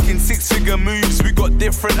horrendous. Making 6-figure moves, we got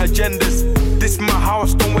different agendas. This my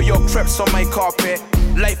house, don't wear your crepes on my carpet.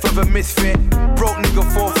 Life of a misfit, broke nigga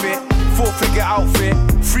forfeit. 4-figure outfit,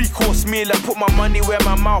 3-course meal. I put my money where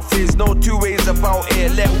my mouth is. No two ways about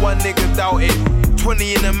it, let one nigga doubt it.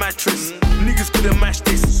 20 in a mattress, niggas couldn't match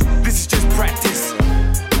this. This is just practice.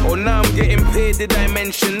 Oh, now I'm getting paid, did I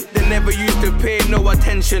mention? They never used to pay no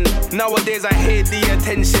attention. Nowadays I hate the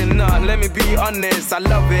attention. Nah, let me be honest, I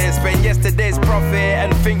love it. Spend yesterday's profit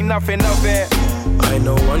and think nothing of it. I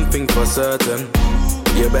know one thing for certain.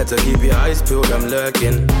 You better keep your eyes peeled, I'm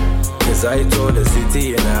lurking. Cause I told the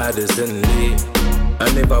city in Addison Lee.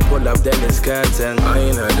 And if I pull up then it's curtain. I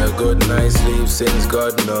ain't had a good night's sleep since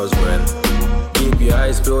God knows when. Keep your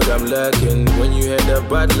eyes peeled, I'm lurking. When you hear the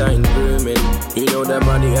bad line booming, you know the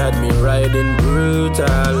money had me riding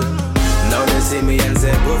brutal. Now they see me and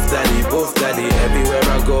say Boof Daddy, Boof Daddy. Everywhere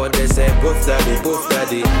I go they say Boof Daddy, Boof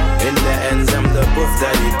Daddy. In the ends I'm the Boof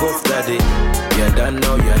Daddy, Boof Daddy. You done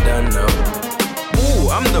know, you done know. Ooh,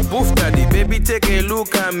 I'm the Boof Daddy, baby take a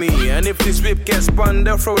look at me. And if this whip gets spun,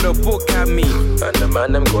 they'll throw the book at me. And the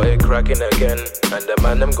man them go cracking again. And the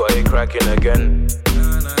man them go cracking again.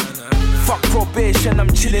 Fuck probation,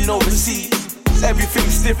 I'm chilling overseas.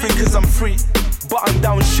 Everything's different cause I'm free. Button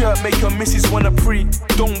down shirt, make your missus wanna pre.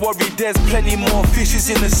 Don't worry, there's plenty more fishes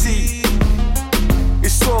in the sea.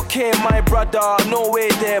 It's okay, my brother, no way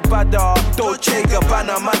they're badder. Dolce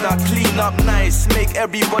Gabbana, man, I clean up nice. Make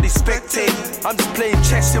everybody spectate. I'm just playing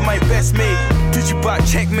chess with my best mate. Did you back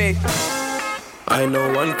checkmate? I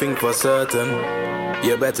know one thing for certain.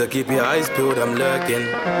 You better keep your eyes peeled, I'm lurking.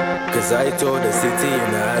 Cause I told the city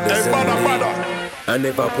in Addison Lee. And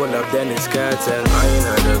if I pull up then it's curtain. I ain't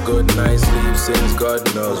had a good night's sleep since God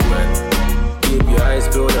knows when. Keep your eyes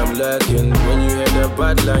peeled, I'm lurking. When you hear the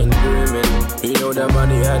bad line booming, you know the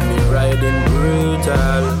money had me riding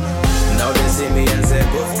brutal. Now they see me and say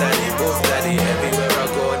Boof Daddy, Boof Daddy. Everywhere I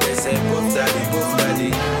go they say Boof Daddy, Boof Daddy.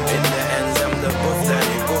 In the ends I'm the Boof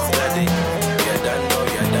Daddy, Boof Daddy. You done know,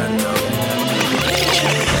 you done know.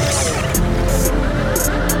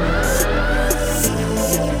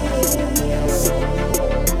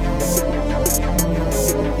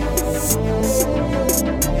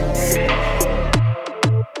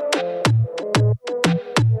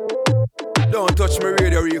 Don't touch me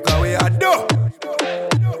radio, Rico, we are do.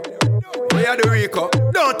 We are the Rico,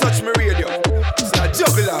 don't touch me radio. It's a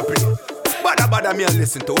juggle up. Badda me and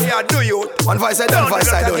listen to. We are do you. One voice I don't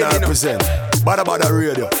represent. Badda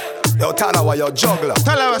radio. Yo, Talawa, your juggler.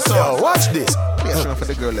 Talawa, so. Yo, watch this. Yeah, for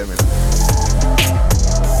the girl, let me.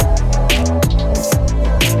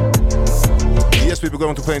 Yes, people,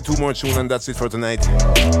 going to play 2 more tunes and that's it for tonight.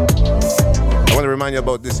 I want to remind you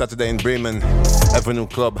about this Saturday in Bremen Avenue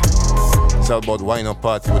Club. It's all about wine up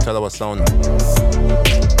party with Talawa Sound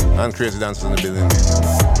and crazy dancers in the building,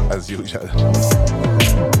 as usual.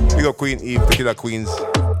 We got Queen Eve, the Killer Queens,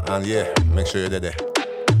 and yeah, make sure you're there.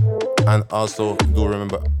 And also, do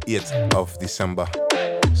remember 8th of December,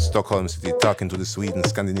 Stockholm City, talking to the Sweden,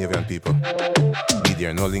 Scandinavian people. Be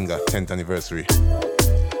there, no linger, 10th anniversary.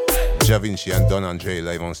 Ja Vinci and Don Andre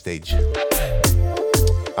live on stage.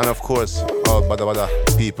 And of course, all Badda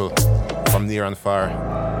people from near and far,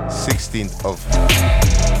 16th of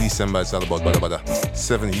December, it's all about Badda.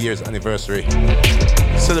 7 years anniversary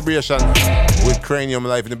celebration with Cranium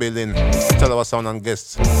live in the building. Tell our sound and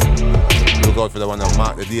guests. Look out for the one that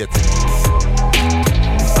mark the date.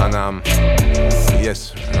 And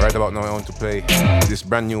yes, right about now I want to play this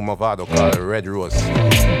brand new Movado called Red Rose.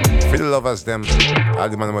 For the lovers, them, all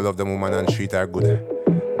the man will love the woman and treat her good.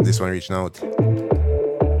 This one reaching out.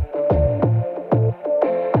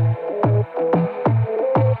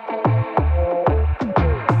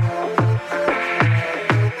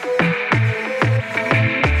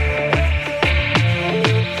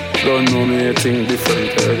 Don't know me a thing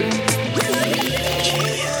different already.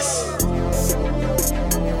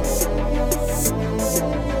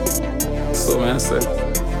 So man said,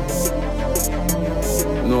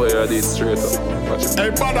 no I did straight up. Watch it.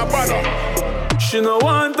 Hey, Badda. She no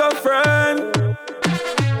want a friend,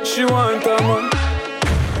 she want a man.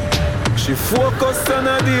 She focus on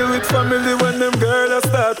a deal with family when them girls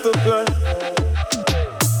start to plan.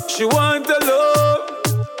 She want a love,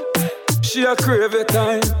 she a crave a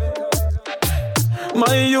time.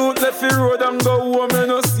 My youth left the road and go home and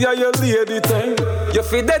no see your lady time. You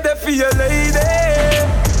feel dead for your lady.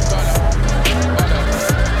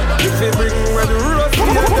 You feel bring red rose for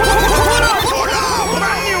your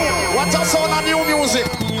What's a sound of new music?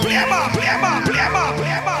 Play em up.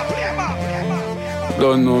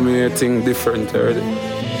 Don't know me a thing different already.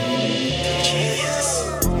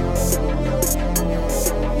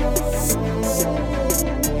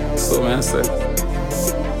 So man said,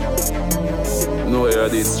 no I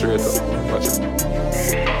did straight up. Watch it.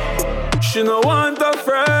 She no want a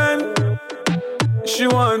friend, she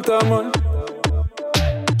want a man.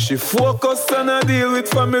 She focus on a deal with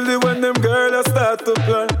family when them girls start to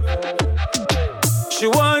plan. She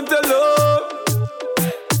want a love,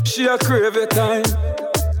 she a crave a time.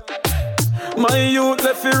 My youth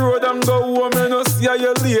left the road and go home and no see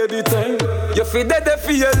your lady time. You feel dead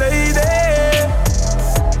for your lady.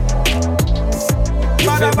 You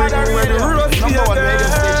feel bring when the rose for your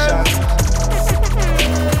girl.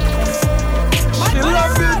 She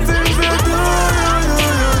love the things you do.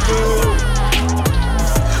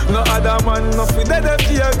 No other man no feel dead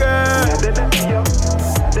for your girl.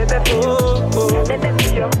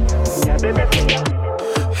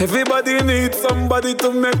 Everybody needs somebody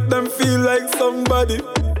to make them feel like somebody.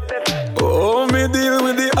 Oh, me deal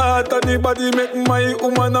with the heart and the body, make my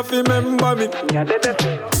woman a remember me.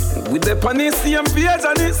 With the on the same page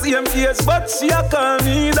and the same face, but she a call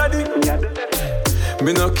me daddy.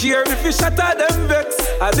 Me no care if you shatter them vex.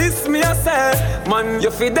 At this me a say, man, you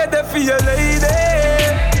feel dead for your lady.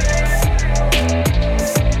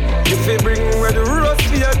 You feel bring red rose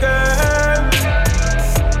for your girl.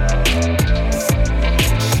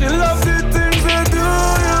 She love the things you do.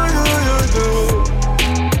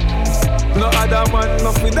 No other man,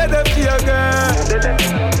 no feel dead for your girl.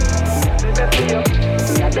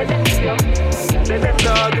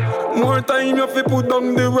 Dog, more time you fi put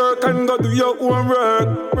down the work and go do your own work.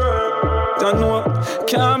 You know,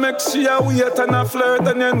 can't make she a wait and a flirt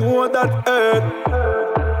and you know that hurt.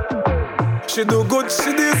 She do good,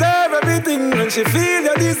 she deserve everything and she feel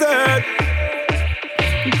you deserve.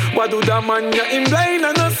 What do the man you in blind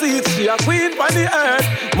and no see it? She a queen for the earth.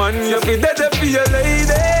 Man, you fi dead for your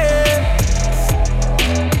lady.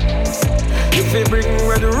 You fi bring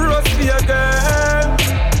red rose for your girl.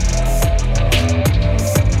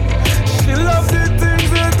 She love the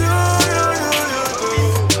things you do.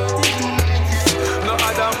 No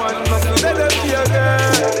other man no fi dead for your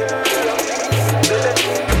girl.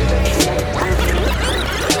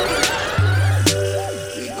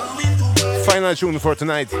 Final tune for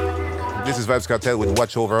tonight. This is Vibes Cartel with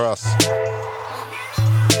Watch Over Us.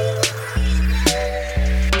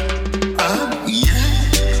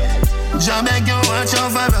 Jah beg you watch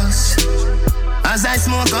over us as I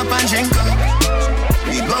smoke up and drink up.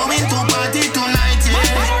 We going to party tonight,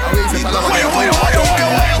 yeah. We going to party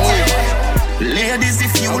tonight. Ladies,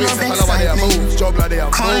 if you love excitement,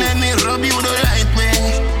 come let me rub you the right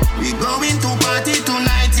way. We going to party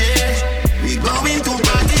tonight, yeah. We going to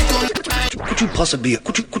party tonight. Could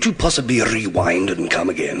you possibly rewind and come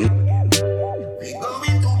again? We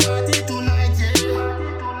going to party tonight,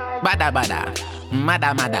 yeah. Badda,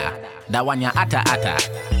 mada, that one ya ata.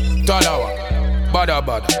 Talawa, Badda. We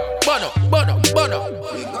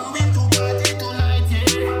going to party tonight,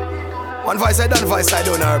 yeah. One voice I done, voice I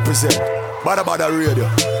don't represent. Badda radio.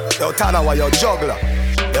 Yo, Talawa, yo, juggler.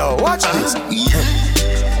 Yo, watch this. Yeah.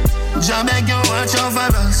 Jah beg you watch over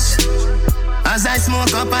us as I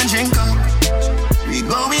smoke up and drink up. We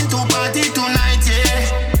going to party tonight,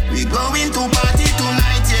 yeah. We going to party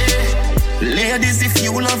tonight, yeah. Ladies, if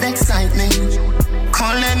you love excitement,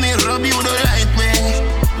 Come let me rub you the right way.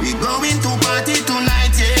 We going to party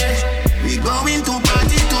tonight, yeah. We going to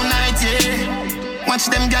party tonight, yeah. Watch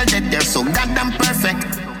them girls that they're so goddamn perfect.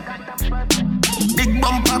 Big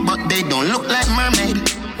bumper, but they don't look like mermaid.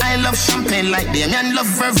 I love champagne like them and love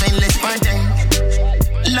vervain, let's party.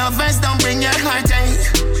 Lovers don't bring your heartache.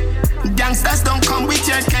 Gangsters don't come with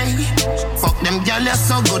your cake. Fuck them girls, you're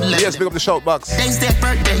so good. Yes, pick up the shout box. Today's their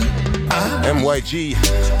birthday. MYG,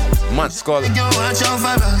 Matt Skull. You watch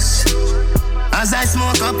over us as I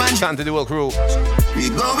smoke up and chant to the whole crew. We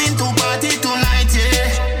going to party tonight,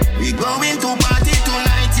 yeah. We going to party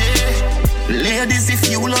tonight, yeah. Ladies,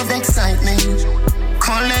 if you love excitement,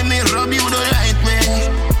 come let me rub you the right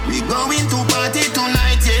way. We going to party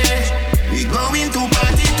tonight, yeah. We going to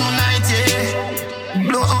party tonight,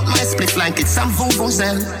 yeah. Blow out my split like it's some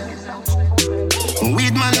vuvuzela.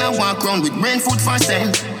 Weed man, I walk around with brain food for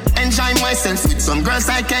sale. Enjoy myself with some girls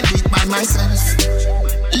I can't do it by myself.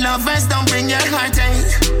 Lovers don't bring your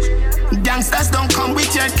heartache. Gangsters don't come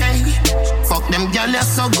with your cake. Fuck them girls, you're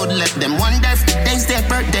so good. Let them wonder if today's their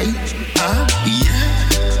birthday. Yeah.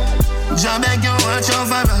 Jah beg you watch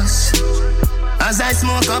over us as I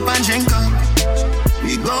smoke up and drink up.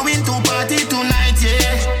 We going to party tonight,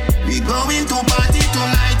 yeah. We going to party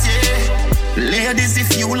tonight, yeah. Ladies,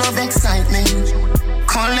 if you love excitement,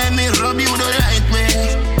 come let me rub you the right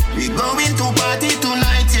way. We going to party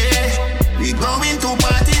tonight, yeah. We going to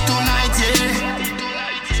party tonight, yeah.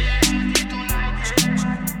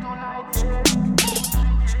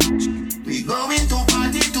 We going to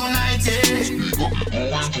party tonight, yeah.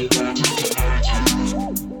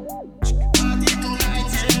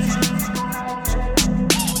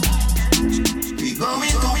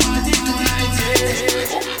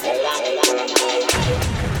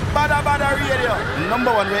 Badda Radio,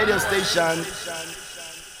 #1 radio station.